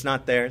out so it's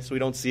not there so we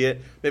don't see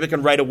it? Maybe I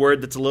can write a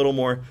word that's a little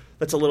more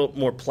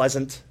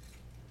pleasant,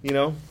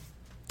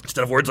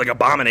 instead of words like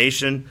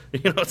abomination,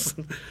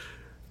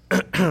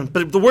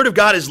 But the Word of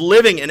God is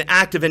living and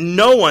active, and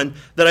no one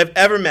that I've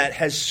ever met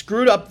has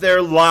screwed up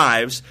their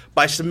lives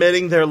by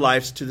submitting their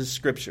lives to the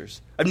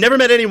Scriptures. I've never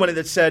met anyone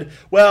that said,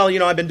 well,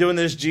 I've been doing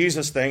this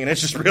Jesus thing, and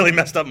it's just really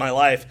messed up my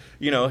life.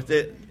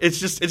 It's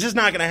just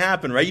not going to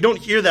happen, right? You don't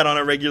hear that on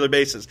a regular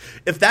basis.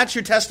 If that's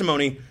your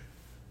testimony,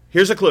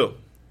 here's a clue.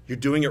 You're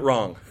doing it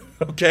wrong.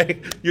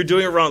 Okay? You're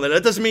doing it wrong.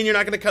 That doesn't mean you're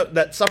not going to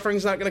that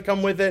suffering's not going to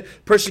come with it.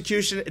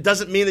 Persecution, it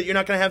doesn't mean that you're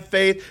not going to have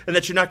faith and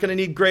that you're not going to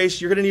need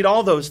grace. You're going to need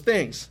all those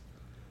things.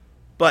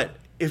 But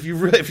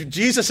if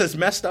Jesus has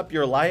messed up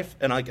your life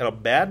in a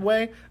bad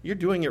way, you're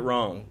doing it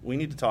wrong. We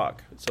need to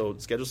talk. So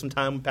schedule some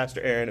time with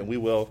Pastor Aaron, and we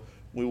will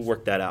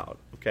work that out.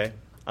 Okay?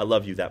 I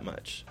love you that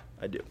much.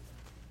 I do.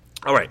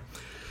 All right.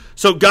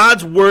 So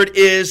God's word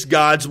is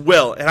God's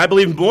will. And I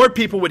believe more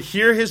people would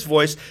hear his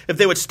voice if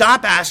they would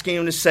stop asking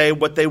him to say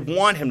what they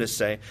want him to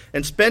say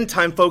and spend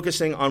time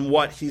focusing on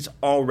what he's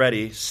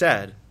already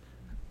said.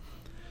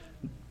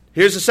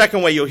 Here's the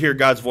second way you'll hear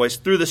God's voice,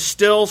 through the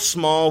still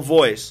small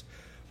voice.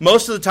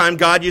 Most of the time,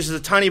 God uses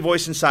a tiny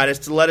voice inside us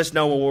to let us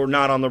know when we're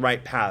not on the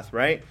right path,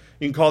 right?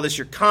 You can call this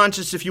your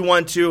conscience if you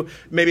want to.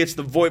 Maybe it's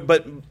the voice,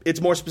 but it's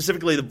more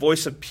specifically the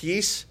voice of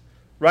peace.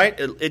 Right?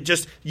 It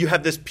just, you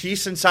have this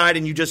peace inside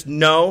and you just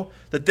know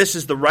that this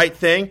is the right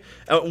thing.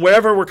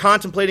 Wherever we're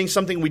contemplating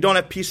something we don't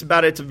have peace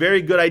about it, it's a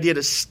very good idea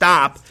to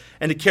stop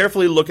and to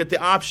carefully look at the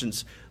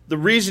options.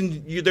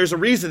 There's a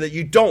reason that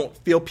you don't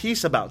feel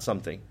peace about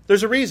something.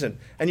 There's a reason.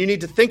 And you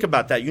need to think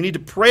about that. You need to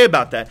pray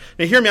about that.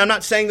 Now hear me, I'm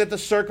not saying that the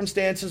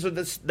circumstances or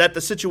that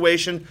the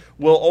situation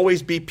will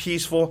always be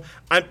peaceful.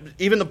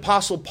 Even the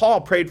Apostle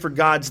Paul prayed for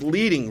God's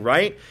leading,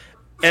 right?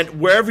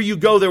 And wherever you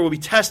go, there will be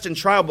test and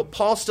trial. But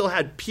Paul still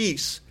had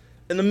peace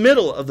in the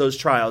middle of those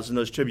trials and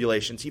those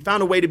tribulations. He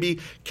found a way to be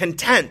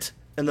content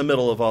in the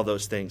middle of all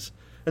those things.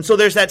 And so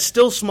there's that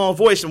still small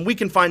voice, and we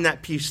can find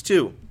that peace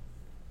too.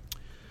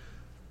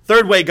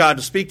 Third way God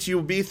will speak to you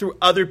will be through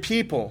other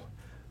people.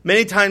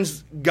 Many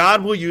times,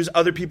 God will use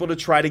other people to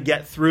try to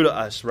get through to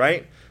us,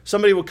 right?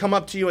 Somebody will come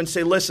up to you and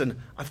say,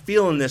 listen, I'm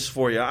feeling this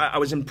for you. I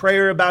was in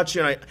prayer about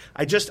you, and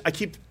I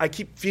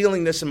keep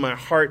feeling this in my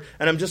heart,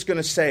 and I'm just going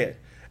to say it.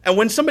 And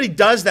when somebody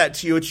does that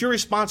to you, it's your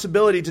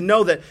responsibility to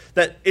know that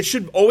it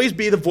should always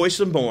be the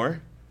voice of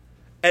more,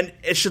 and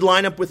it should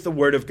line up with the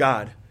Word of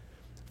God.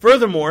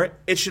 Furthermore,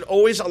 it should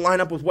always line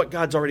up with what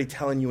God's already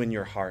telling you in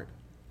your heart.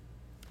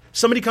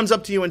 Somebody comes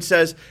up to you and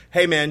says,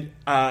 hey man,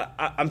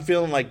 I'm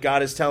feeling like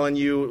God is telling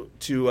you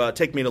to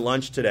take me to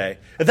lunch today.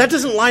 If that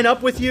doesn't line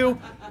up with you,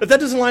 if that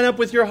doesn't line up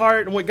with your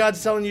heart and what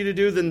God's telling you to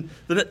do, then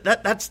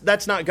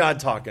that's not God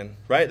talking,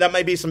 right? That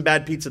might be some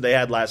bad pizza they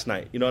had last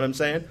night. You know what I'm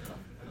saying?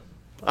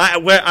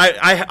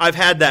 I've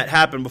had that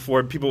happen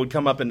before. People would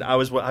come up, and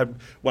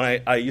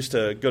when I used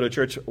to go to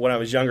church when I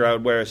was younger, I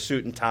would wear a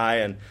suit and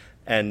tie,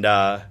 and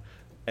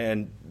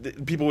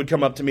people would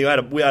come up to me.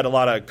 We had a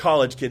lot of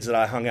college kids that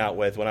I hung out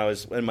with when I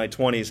was in my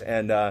 20s,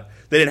 and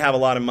they didn't have a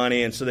lot of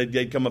money, and so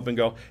they'd come up and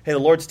go, "Hey, the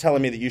Lord's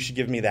telling me that you should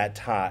give me that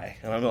tie."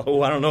 And I'm like,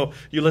 "Oh, I don't know.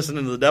 You're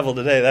listening to the devil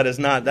today. That is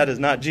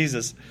not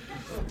Jesus."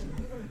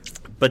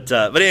 But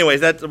anyways,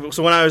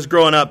 so when I was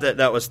growing up,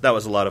 that was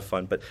a lot of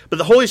fun. But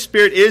the Holy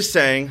Spirit is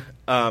saying,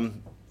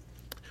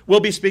 we'll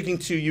be speaking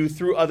to you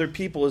through other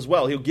people as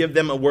well. He'll give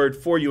them a word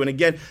for you. And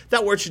again,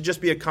 that word should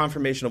just be a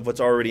confirmation of what's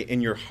already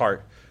in your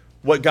heart,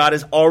 what God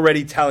is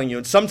already telling you.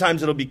 And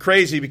sometimes it'll be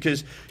crazy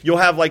because you'll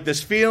have like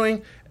this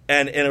feeling,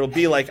 and it'll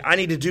be like, I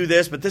need to do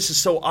this, but this is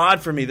so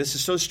odd for me. This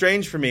is so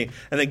strange for me.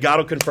 And then God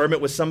will confirm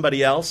it with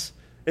somebody else.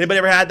 Anybody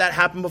ever had that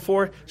happen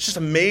before? It's just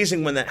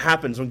amazing when that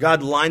happens, when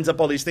God lines up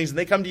all these things, and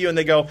they come to you and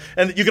they go,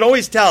 and you can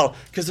always tell,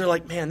 because they're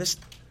like, man, this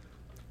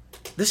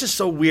is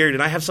so weird,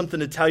 and I have something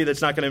to tell you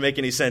that's not going to make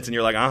any sense. And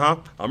you're like,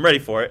 I'm ready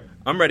for it.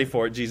 I'm ready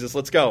for it, Jesus,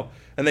 let's go.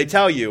 And they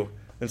tell you, and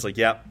it's like,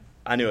 yep,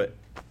 I knew it.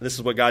 This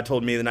is what God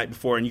told me the night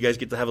before, and you guys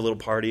get to have a little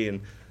party,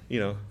 and,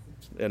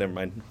 never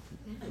mind.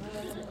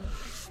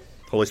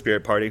 Holy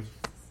Spirit party.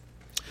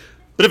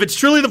 But if it's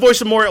truly the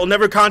voice of more, it will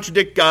never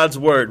contradict God's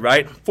word,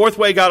 right? Fourth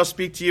way God will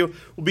speak to you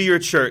will be your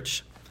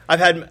church.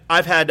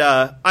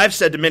 I've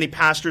said to many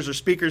pastors or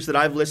speakers that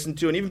I've listened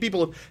to, and even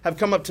people have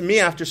come up to me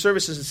after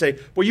services and say,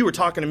 "Well, you were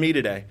talking to me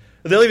today."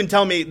 They'll even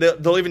tell me,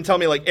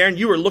 like, "Aaron,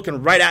 you were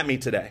looking right at me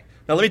today."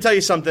 Now, let me tell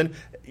you something.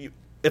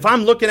 If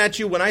I'm looking at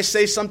you when I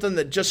say something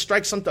that just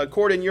strikes a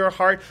chord in your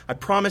heart, I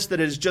promise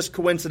that it is just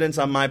coincidence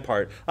on my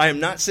part. I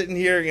am not sitting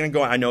here and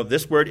going, I know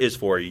this word is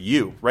for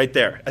you, right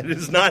there. It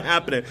is not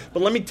happening.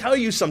 But let me tell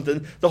you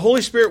something. The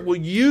Holy Spirit will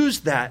use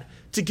that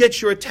to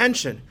get your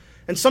attention.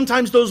 And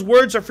sometimes those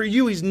words are for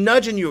you. He's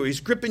nudging you. He's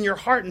gripping your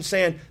heart and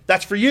saying,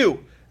 that's for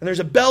you. And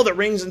there's a bell that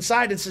rings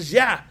inside and says,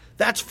 yeah,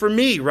 that's for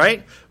me,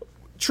 right?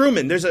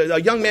 Truman, there's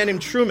a young man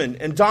named Truman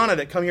and Donna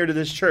that come here to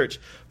this church.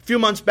 A few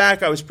months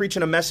back, I was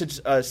preaching a message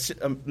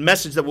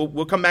that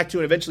we'll come back to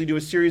and eventually do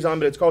a series on,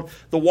 but it's called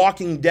The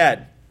Walking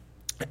Dead.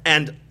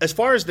 And as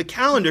far as the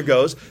calendar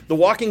goes, The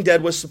Walking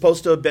Dead was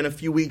supposed to have been a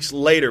few weeks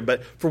later,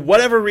 but for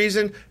whatever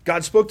reason,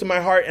 God spoke to my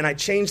heart and I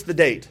changed the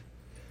date.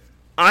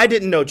 I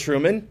didn't know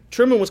Truman.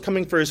 Truman was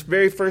coming for his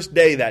very first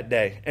day that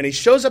day, and he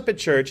shows up at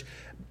church,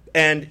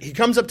 And he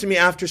comes up to me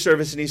after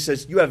service and he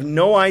says, "You have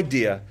no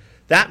idea.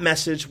 That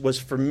message was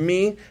for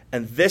me,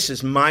 and this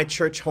is my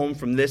church home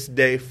from this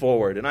day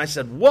forward." And I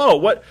said, "Whoa,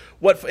 what?"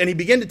 And he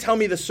began to tell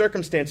me the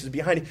circumstances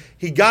behind it.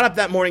 He got up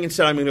that morning and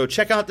said, "I'm going to go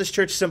check out this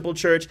church, Simple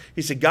Church."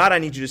 He said, "God, I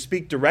need you to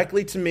speak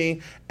directly to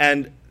me."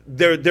 And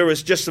there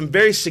was just some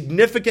very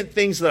significant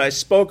things that I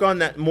spoke on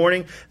that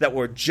morning that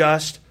were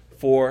just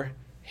for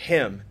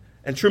him.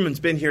 And Truman's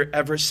been here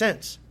ever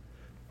since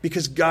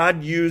because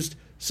God used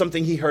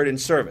something he heard in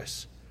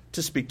service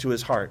to speak to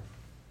his heart.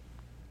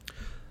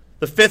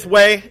 The fifth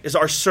way is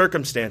our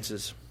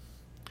circumstances.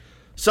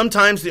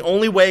 Sometimes the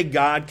only way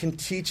God can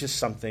teach us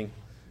something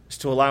is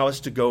to allow us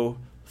to go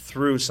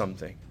through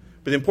something.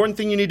 But the important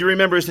thing you need to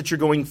remember is that you're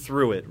going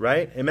through it,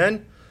 right?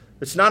 Amen?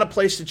 It's not a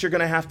place that you're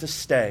going to have to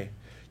stay.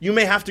 You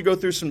may have to go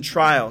through some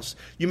trials.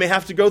 You may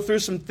have to go through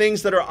some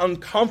things that are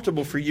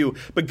uncomfortable for you.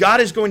 But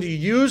God is going to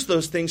use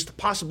those things to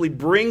possibly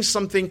bring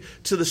something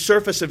to the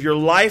surface of your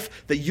life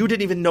that you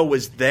didn't even know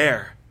was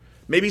there.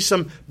 Maybe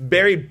some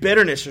buried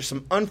bitterness or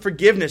some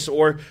unforgiveness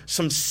or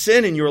some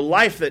sin in your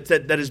life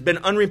that has been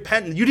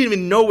unrepentant. You didn't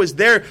even know was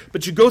there,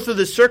 but you go through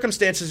the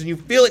circumstances and you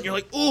feel it and you're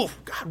like, "Oh,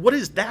 God, what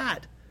is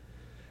that?"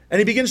 And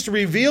he begins to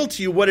reveal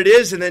to you what it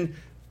is, and then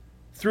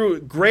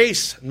through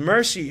grace,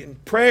 mercy,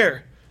 and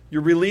prayer, you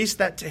release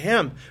that to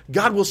him.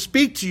 God will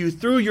speak to you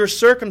through your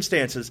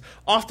circumstances.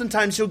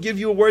 Oftentimes he'll give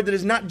you a word that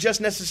is not just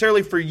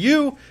necessarily for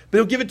you, but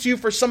he'll give it to you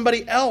for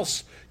somebody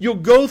else. You'll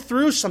go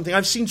through something.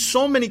 I've seen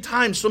so many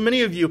times, so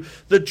many of you,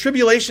 the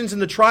tribulations and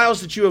the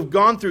trials that you have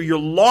gone through, your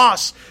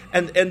loss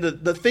and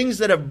the things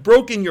that have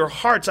broken your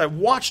hearts. I've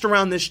watched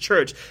around this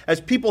church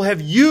as people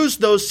have used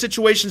those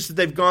situations that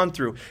they've gone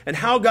through and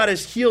how God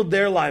has healed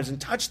their lives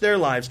and touched their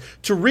lives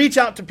to reach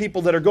out to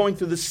people that are going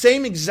through the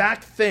same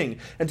exact thing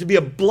and to be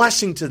a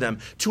blessing to them,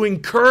 to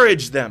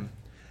encourage them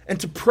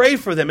and to pray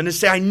for them and to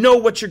say, "I know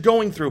what you're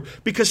going through,"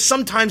 because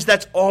sometimes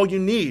that's all you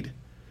need.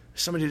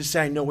 Somebody to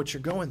say, "I know what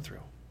you're going through."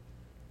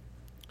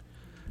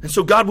 And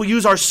so God will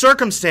use our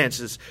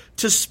circumstances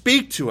to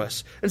speak to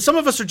us. And some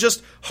of us are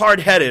just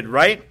hard-headed,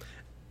 right?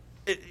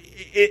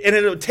 And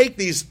it'll take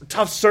these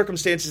tough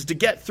circumstances to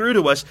get through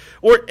to us.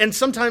 And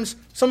sometimes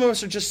some of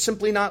us are just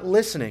simply not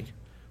listening.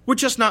 We're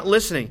just not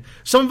listening.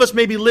 Some of us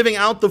may be living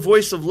out the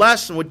voice of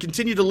less and would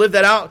continue to live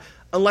that out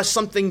unless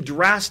something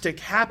drastic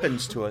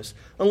happens to us,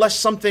 unless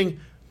something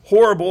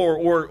horrible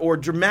or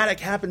dramatic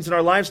happens in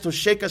our lives to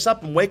shake us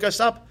up and wake us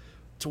up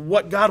to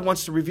what God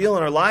wants to reveal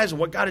in our lives and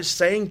what God is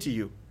saying to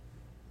you.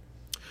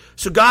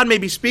 So God may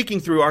be speaking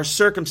through our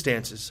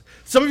circumstances.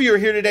 Some of you are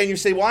here today and you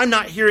say, "Well, I'm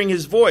not hearing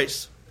his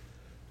voice."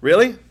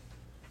 Really?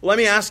 Well, let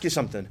me ask you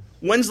something.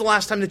 When's the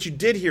last time that you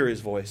did hear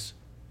his voice?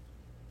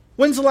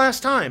 When's the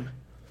last time?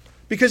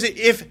 Because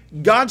if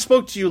God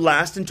spoke to you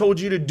last and told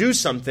you to do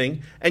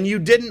something and you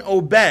didn't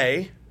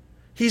obey,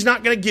 he's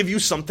not going to give you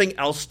something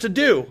else to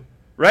do,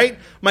 right?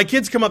 My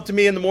kids come up to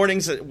me in the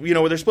mornings,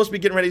 where they're supposed to be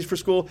getting ready for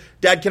school.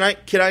 "Dad, can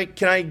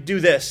I do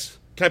this?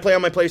 Can I play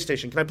on my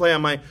PlayStation? Can I play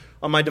on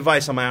my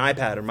device, on my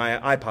iPad or my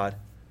iPod?"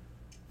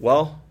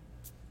 Well,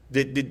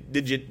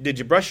 did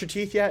you brush your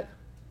teeth yet?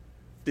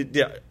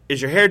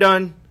 Is your hair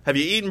done? Have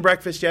you eaten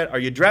breakfast yet? Are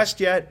you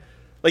dressed yet?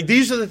 Like,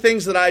 these are the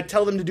things that I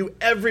tell them to do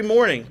every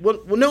morning. Well,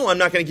 no, I'm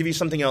not going to give you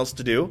something else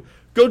to do.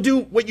 Go do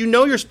what you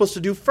know you're supposed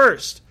to do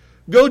first.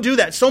 Go do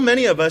that. So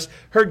many of us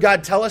heard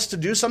God tell us to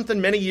do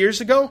something many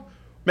years ago,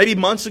 maybe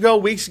months ago,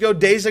 weeks ago,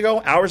 days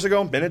ago, hours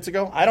ago, minutes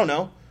ago. I don't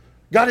know.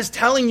 God is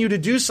telling you to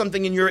do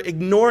something and you're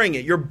ignoring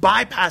it. You're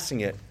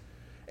bypassing it.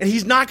 And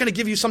he's not going to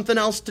give you something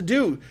else to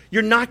do.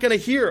 You're not going to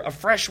hear a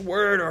fresh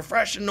word or a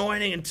fresh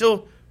anointing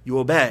until you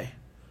obey.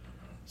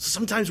 So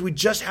sometimes we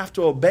just have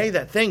to obey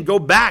that thing. Go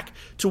back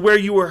to where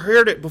you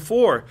heard it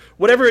before.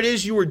 Whatever it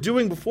is you were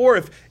doing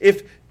before,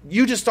 if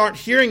you just aren't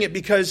hearing it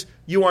because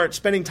you aren't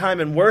spending time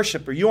in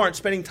worship or you aren't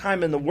spending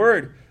time in the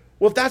Word,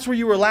 well, if that's where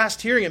you were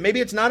last hearing it, maybe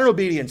it's not an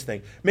obedience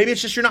thing. Maybe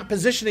it's just you're not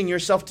positioning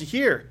yourself to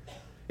hear.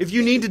 If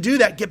you need to do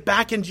that, get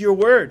back into your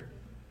Word.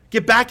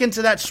 Get back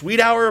into that sweet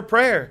hour of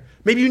prayer.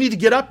 Maybe you need to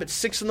get up at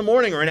 6 in the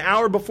morning or an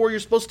hour before you're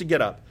supposed to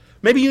get up.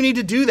 Maybe you need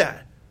to do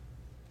that.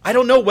 I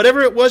don't know,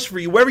 whatever it was for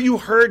you, wherever you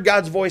heard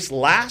God's voice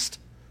last,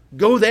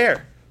 go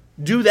there.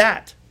 Do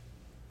that.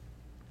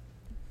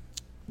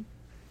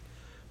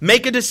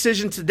 Make a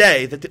decision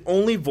today that the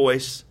only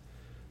voice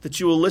that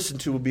you will listen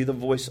to will be the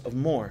voice of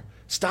more.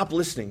 Stop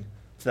listening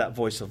to that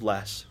voice of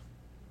less.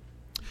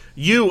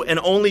 You and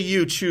only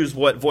you choose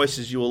what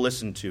voices you will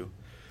listen to.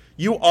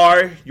 You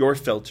are your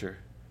filter.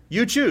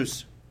 You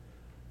choose.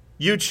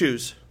 You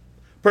choose.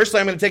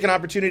 Personally, I'm going to take an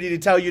opportunity to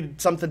tell you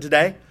something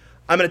today.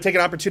 I'm going to take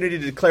an opportunity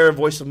to declare a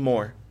voice of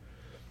more.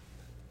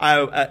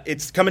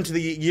 It's coming to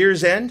the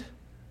year's end,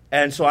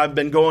 and so I've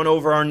been going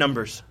over our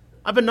numbers.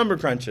 I've been number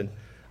crunching.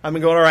 I've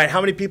been going, all right,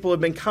 how many people have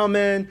been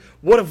coming?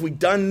 What have we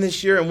done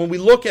this year? And when we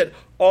look at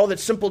all that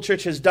Simple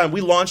Church has done, we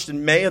launched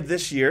in May of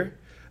this year.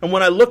 And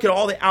when I look at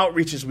all the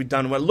outreaches we've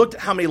done, when I looked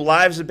at how many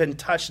lives have been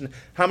touched and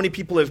how many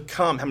people have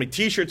come, how many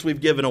T-shirts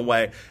we've given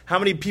away, how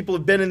many people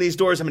have been in these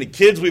doors, how many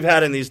kids we've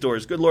had in these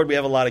doors. Good Lord, we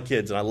have a lot of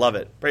kids, and I love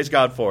it. Praise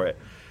God for it.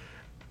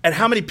 And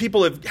how many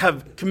people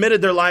have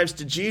committed their lives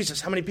to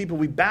Jesus? How many people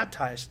we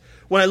baptized?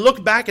 When I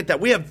look back at that,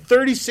 we have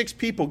 36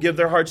 people give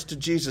their hearts to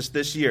Jesus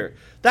this year.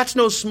 That's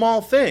no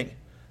small thing.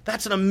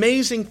 That's an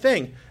amazing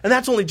thing. And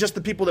that's only just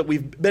the people that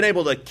we've been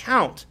able to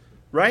count,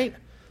 right?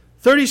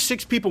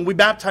 36 people. We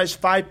baptized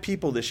 5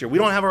 people this year. We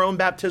don't have our own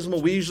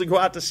baptismal. We usually go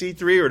out to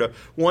C3 or to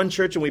one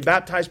church and we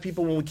baptize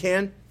people when we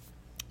can.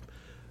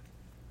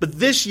 But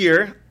this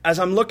year, as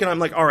I'm looking, I'm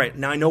like, all right,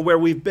 now I know where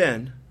we've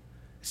been.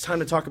 It's time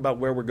to talk about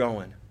where we're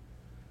going.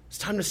 It's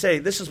time to say,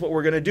 this is what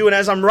we're going to do. And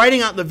as I'm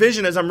writing out the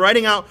vision, as I'm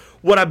writing out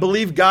what I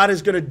believe God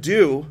is going to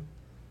do,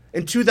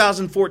 in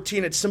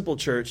 2014 at Simple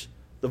Church,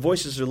 the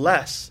voices are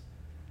less.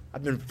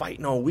 I've been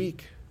fighting all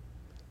week.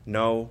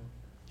 No,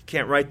 you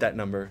can't write that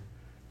number.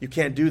 You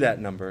can't do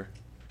that number.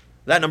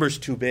 That number's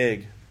too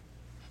big.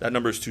 That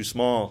number's too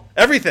small.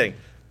 Everything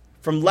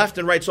from left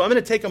and right. So I'm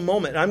going to take a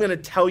moment and I'm going to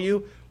tell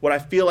you what I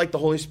feel like the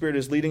Holy Spirit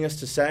is leading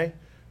us to say,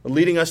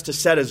 leading us to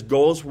set as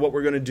goals for what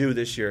we're going to do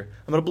this year.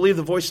 I'm going to believe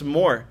the voice of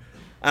more.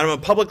 And I'm going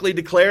to publicly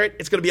declare it.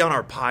 It's going to be on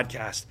our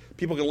podcast.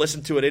 People can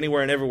listen to it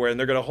anywhere and everywhere, and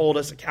they're going to hold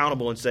us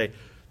accountable and say,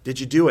 did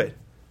you do it?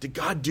 Did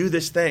God do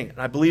this thing? And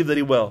I believe that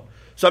he will.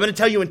 So I'm going to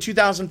tell you in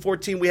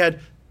 2014, we had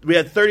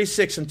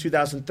 36 in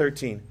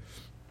 2013.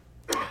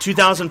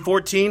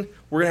 2014,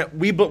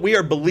 we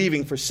are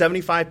believing for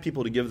 75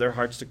 people to give their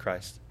hearts to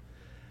Christ.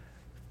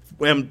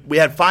 When we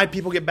had 5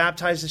 people get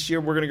baptized this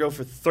year, we're going to go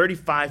for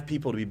 35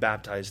 people to be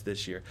baptized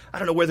this year. I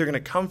don't know where they're going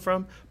to come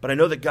from, but I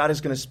know that God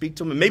is going to speak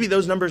to them. And maybe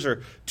those numbers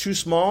are too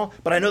small,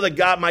 but I know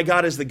that my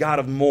God is the God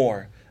of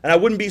more. And I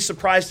wouldn't be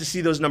surprised to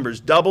see those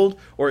numbers doubled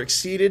or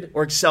exceeded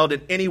or excelled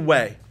in any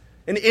way.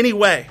 In any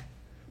way.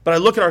 But I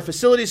look at our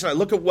facilities and I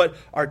look at what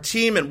our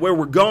team and where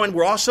we're going.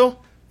 We're also,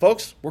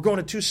 folks, we're going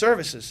to 2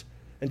 services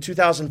in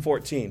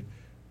 2014.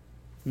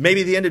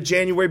 Maybe the end of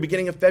January,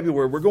 beginning of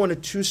February, we're going to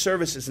 2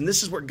 services, and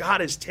this is where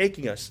God is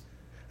taking us.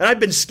 And I've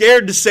been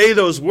scared to say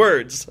those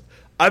words.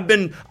 I've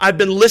been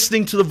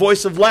listening to the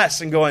voice of less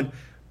and going,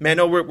 man,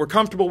 no, we're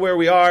comfortable where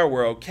we are.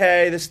 We're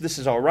okay. This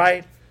is all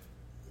right.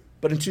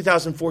 But in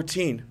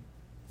 2014,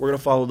 we're going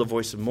to follow the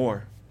voice of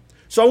more.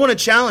 So I want to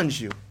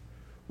challenge you.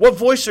 What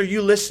voice are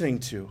you listening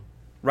to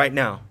right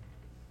now?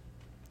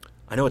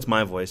 I know it's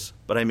my voice,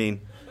 but I mean,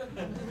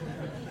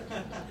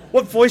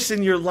 what voice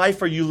in your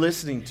life are you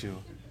listening to?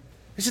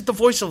 Is it the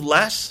voice of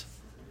less?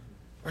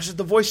 Or is it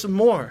the voice of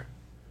more?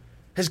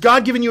 Has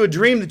God given you a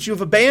dream that you've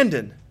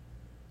abandoned?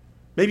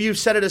 Maybe you've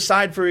set it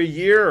aside for a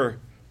year or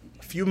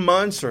a few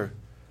months, or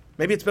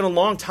maybe it's been a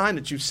long time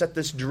that you've set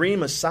this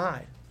dream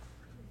aside.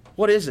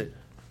 What is it?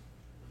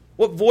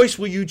 What voice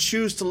will you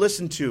choose to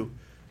listen to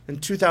in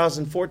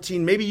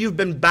 2014? Maybe you've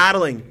been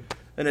battling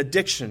an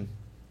addiction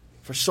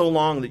for so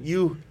long that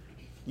you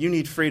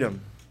need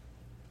freedom.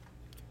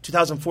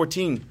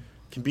 2014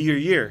 can be your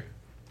year.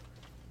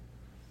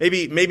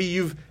 Maybe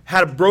you've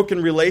had a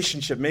broken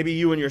relationship. Maybe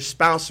you and your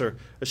spouse are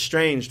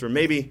estranged, or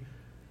maybe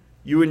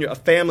you and a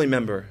family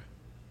member,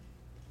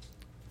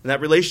 and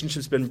that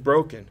relationship's been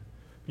broken.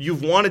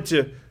 You've wanted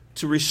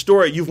to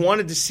restore it. You've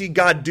wanted to see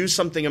God do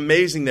something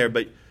amazing there,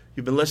 but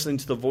you've been listening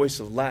to the voice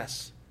of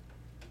less.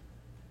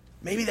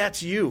 Maybe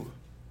that's you.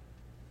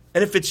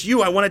 And if it's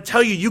you, I want to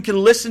tell you, you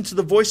can listen to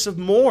the voice of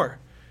more.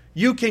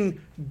 You can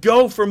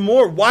go for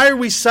more. Why are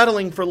we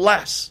settling for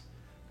less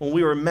when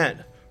we were meant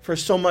for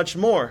so much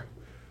more?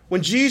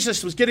 When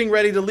Jesus was getting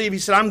ready to leave, he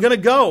said, I'm going to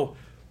go.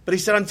 But he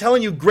said, I'm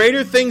telling you,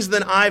 greater things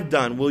than I've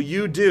done will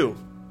you do.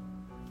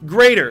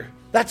 Greater.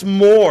 That's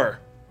more.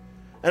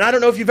 And I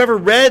don't know if you've ever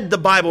read the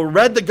Bible,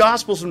 read the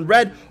Gospels, and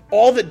read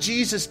all that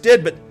Jesus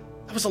did, but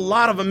that was a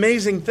lot of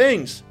amazing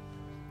things.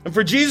 And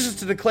for Jesus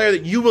to declare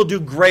that you will do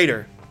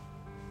greater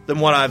than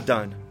what I've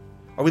done.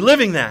 Are we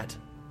living that?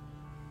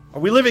 Are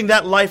we living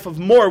that life of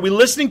more? Are we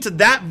listening to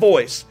that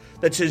voice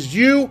that says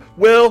you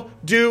will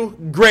do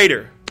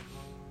greater?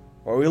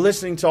 Or are we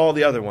listening to all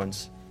the other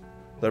ones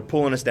that are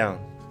pulling us down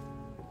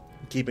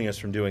and keeping us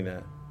from doing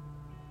that?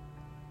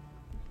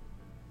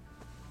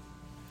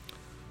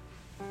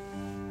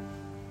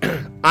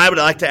 I would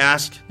like to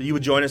ask that you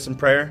would join us in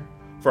prayer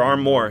for our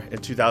more in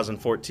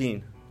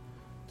 2014.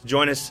 To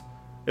join us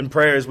in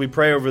prayer as we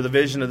pray over the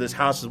vision of this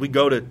house as we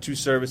go to 2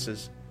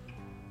 services.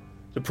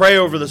 To pray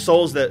over the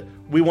souls that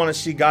we want to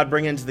see God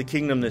bring into the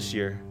kingdom this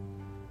year.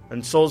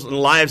 And souls and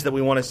lives that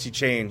we want to see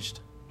changed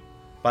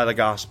by the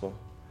gospel.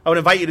 I would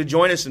invite you to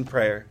join us in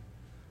prayer.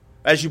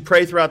 As you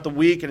pray throughout the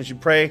week and as you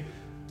pray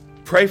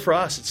for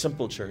us at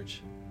Simple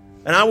Church.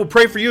 And I will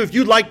pray for you. If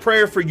you'd like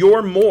prayer for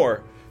your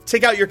more,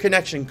 take out your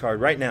connection card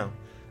right now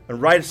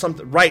and write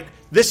something. Write,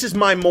 this is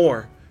my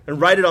more. And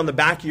write it on the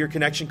back of your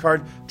connection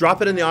card.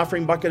 Drop it in the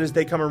offering bucket as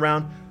they come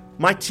around.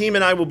 My team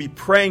and I will be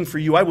praying for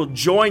you. I will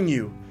join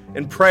you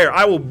in prayer.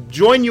 I will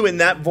join you in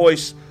that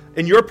voice,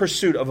 in your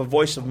pursuit of a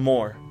voice of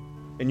more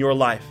in your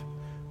life.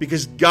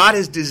 Because God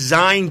has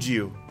designed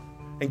you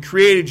and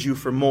created you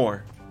for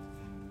more.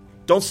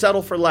 Don't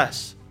settle for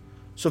less.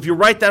 So if you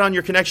write that on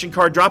your connection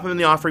card, drop them in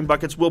the offering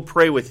buckets. We'll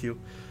pray with you.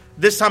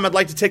 This time I'd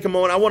like to take a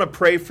moment. I want to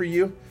pray for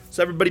you.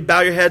 So everybody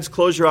bow your heads,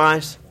 close your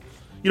eyes.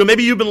 You know,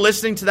 maybe you've been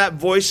listening to that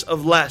voice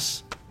of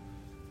less.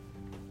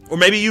 Or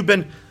maybe you've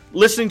been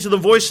listening to the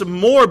voice of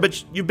more,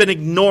 but you've been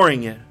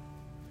ignoring it.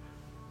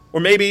 Or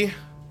maybe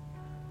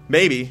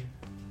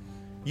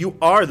you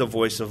are the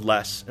voice of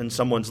less in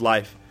someone's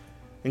life,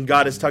 and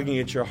God is tugging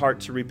at your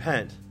heart to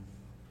repent.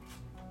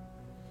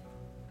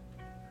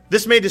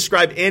 This may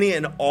describe any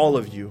and all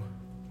of you.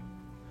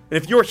 And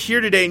if you're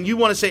here today and you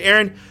want to say,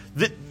 Aaron,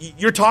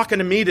 you're talking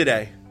to me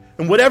today,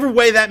 in whatever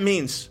way that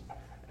means,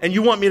 and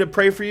you want me to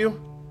pray for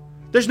you,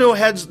 there's no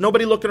heads,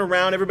 nobody looking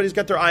around, everybody's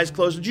got their eyes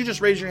closed. Would you just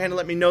raise your hand and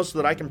let me know so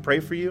that I can pray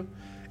for you?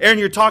 Aaron,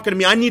 you're talking to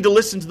me. I need to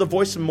listen to the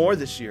voice of more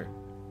this year.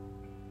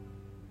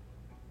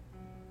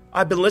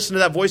 I've been listening to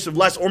that voice of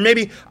less, or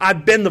maybe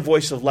I've been the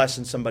voice of less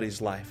in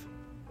somebody's life.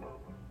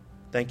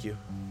 Thank you.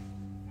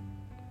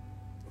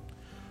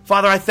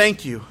 Father, I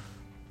thank you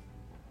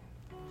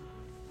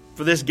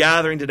for this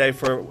gathering today,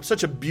 for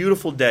such a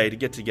beautiful day to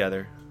get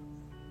together.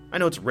 I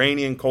know it's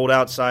rainy and cold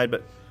outside,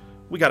 but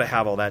we got to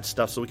have all that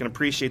stuff so we can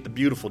appreciate the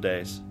beautiful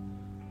days.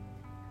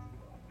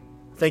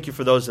 Thank you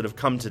for those that have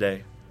come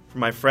today, for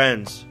my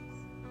friends,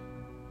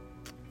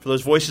 for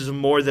those voices of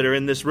more that are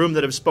in this room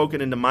that have spoken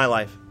into my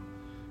life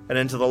and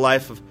into the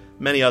life of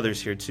many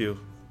others here too.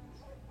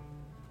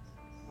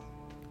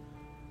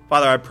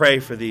 Father, I pray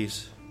for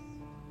these.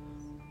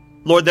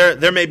 Lord,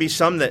 there may be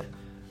some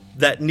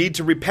that need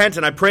to repent,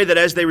 and I pray that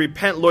as they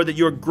repent, Lord, that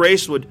your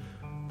grace would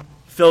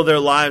fill their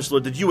lives,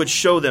 Lord, that you would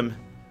show them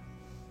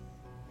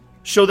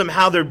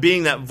how they're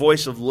being that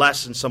voice of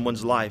less in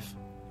someone's life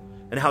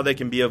and how they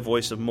can be a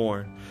voice of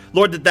more.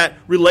 Lord, that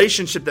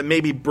relationship that may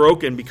be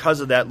broken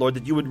because of that, Lord,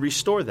 that you would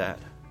restore that.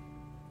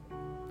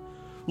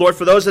 Lord,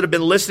 for those that have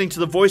been listening to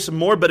the voice of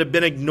more but have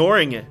been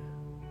ignoring it,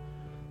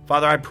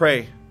 Father, I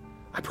pray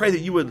that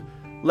you would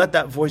let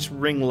that voice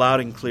ring loud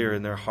and clear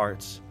in their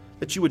hearts,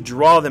 that you would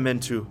draw them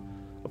into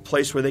a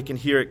place where they can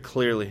hear it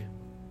clearly.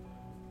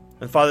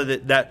 And Father,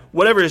 that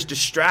whatever is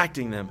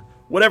distracting them,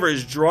 whatever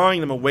is drawing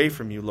them away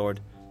from you, Lord,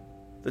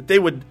 that they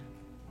would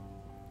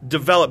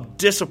develop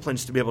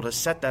disciplines to be able to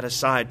set that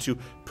aside, to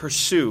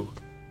pursue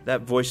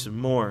that voice of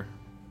more.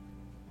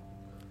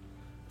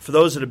 For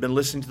those that have been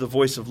listening to the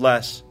voice of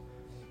less,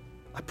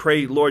 I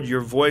pray, Lord,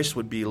 your voice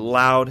would be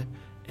loud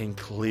and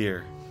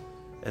clear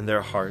in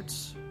their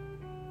hearts.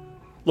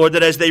 Lord,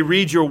 that as they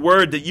read your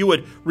word, that you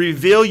would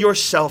reveal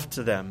yourself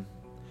to them.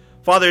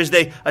 Father, as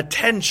they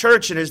attend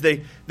church and as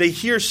they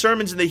hear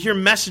sermons and they hear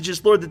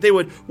messages, Lord, that they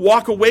would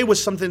walk away with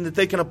something that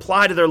they can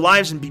apply to their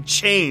lives and be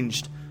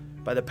changed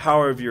by the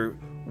power of your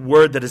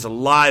word that is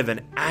alive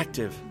and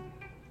active.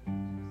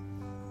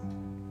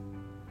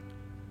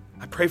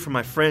 I pray for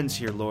my friends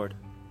here, Lord.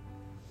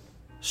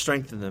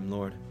 Strengthen them,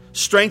 Lord.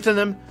 Strengthen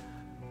them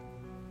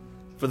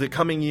for the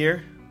coming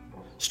year.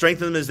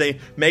 Strengthen them as they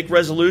make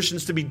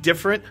resolutions to be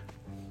different.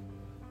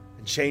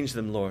 And change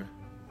them, Lord.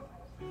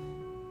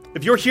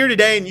 If you're here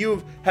today and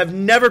you have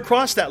never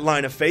crossed that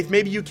line of faith,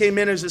 maybe you came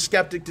in as a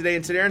skeptic today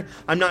and said, Aaron,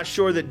 I'm not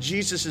sure that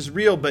Jesus is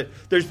real, but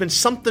there's been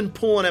something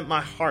pulling at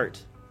my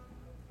heart.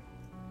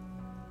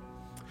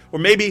 Or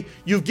maybe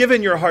you've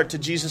given your heart to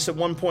Jesus at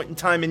one point in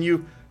time and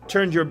you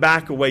turned your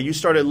back away. You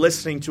started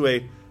listening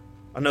to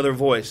another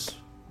voice.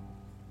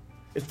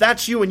 If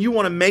that's you and you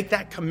want to make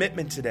that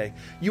commitment today,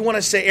 you want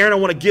to say, Aaron, I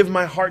want to give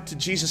my heart to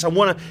Jesus. I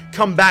want to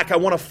come back. I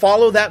want to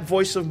follow that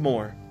voice of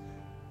more.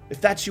 If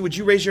that's you, would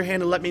you raise your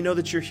hand and let me know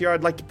that you're here?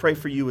 I'd like to pray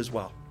for you as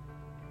well.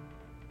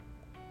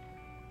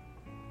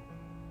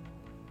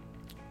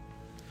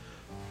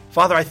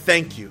 Father, I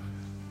thank you.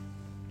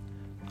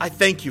 I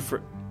thank you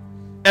for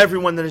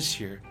everyone that is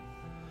here.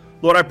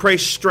 Lord, I pray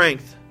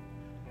strength.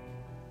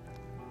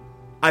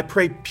 I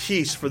pray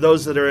peace for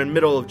those that are in the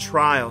middle of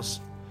trials,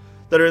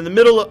 that are in the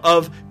middle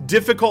of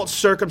difficult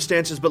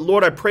circumstances. But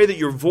Lord, I pray that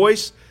your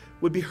voice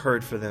would be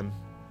heard for them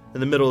in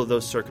the middle of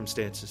those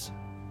circumstances.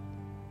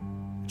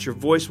 That your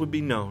voice would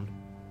be known.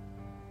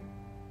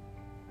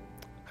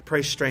 I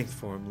pray strength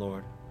for them,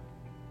 Lord.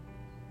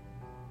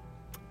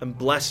 And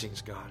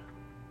blessings, God.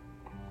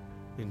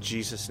 In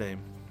Jesus'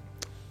 name,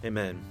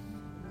 amen.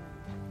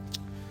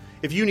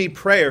 If you need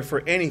prayer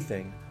for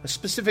anything, a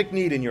specific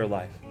need in your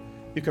life,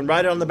 you can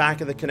write it on the back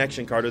of the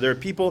connection card. Or there are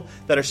people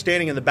that are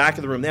standing in the back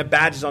of the room. They have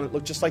badges on it,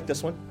 look just like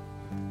this one.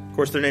 Of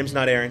course, their name's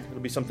not Aaron. It'll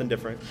be something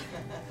different.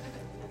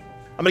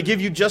 I'm going to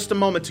give you just a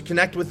moment to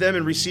connect with them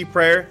and receive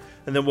prayer,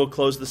 and then we'll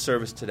close the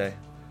service today.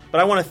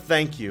 But I want to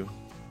thank you.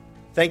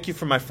 Thank you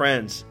for my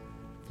friends,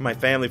 for my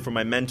family, for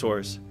my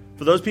mentors,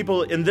 for those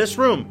people in this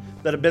room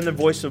that have been the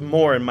voice of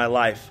more in my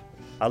life.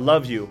 I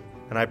love you,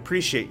 and I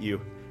appreciate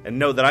you, and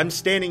know that I'm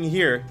standing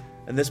here,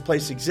 and this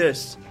place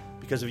exists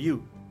because of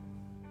you.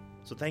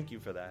 So thank you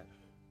for that.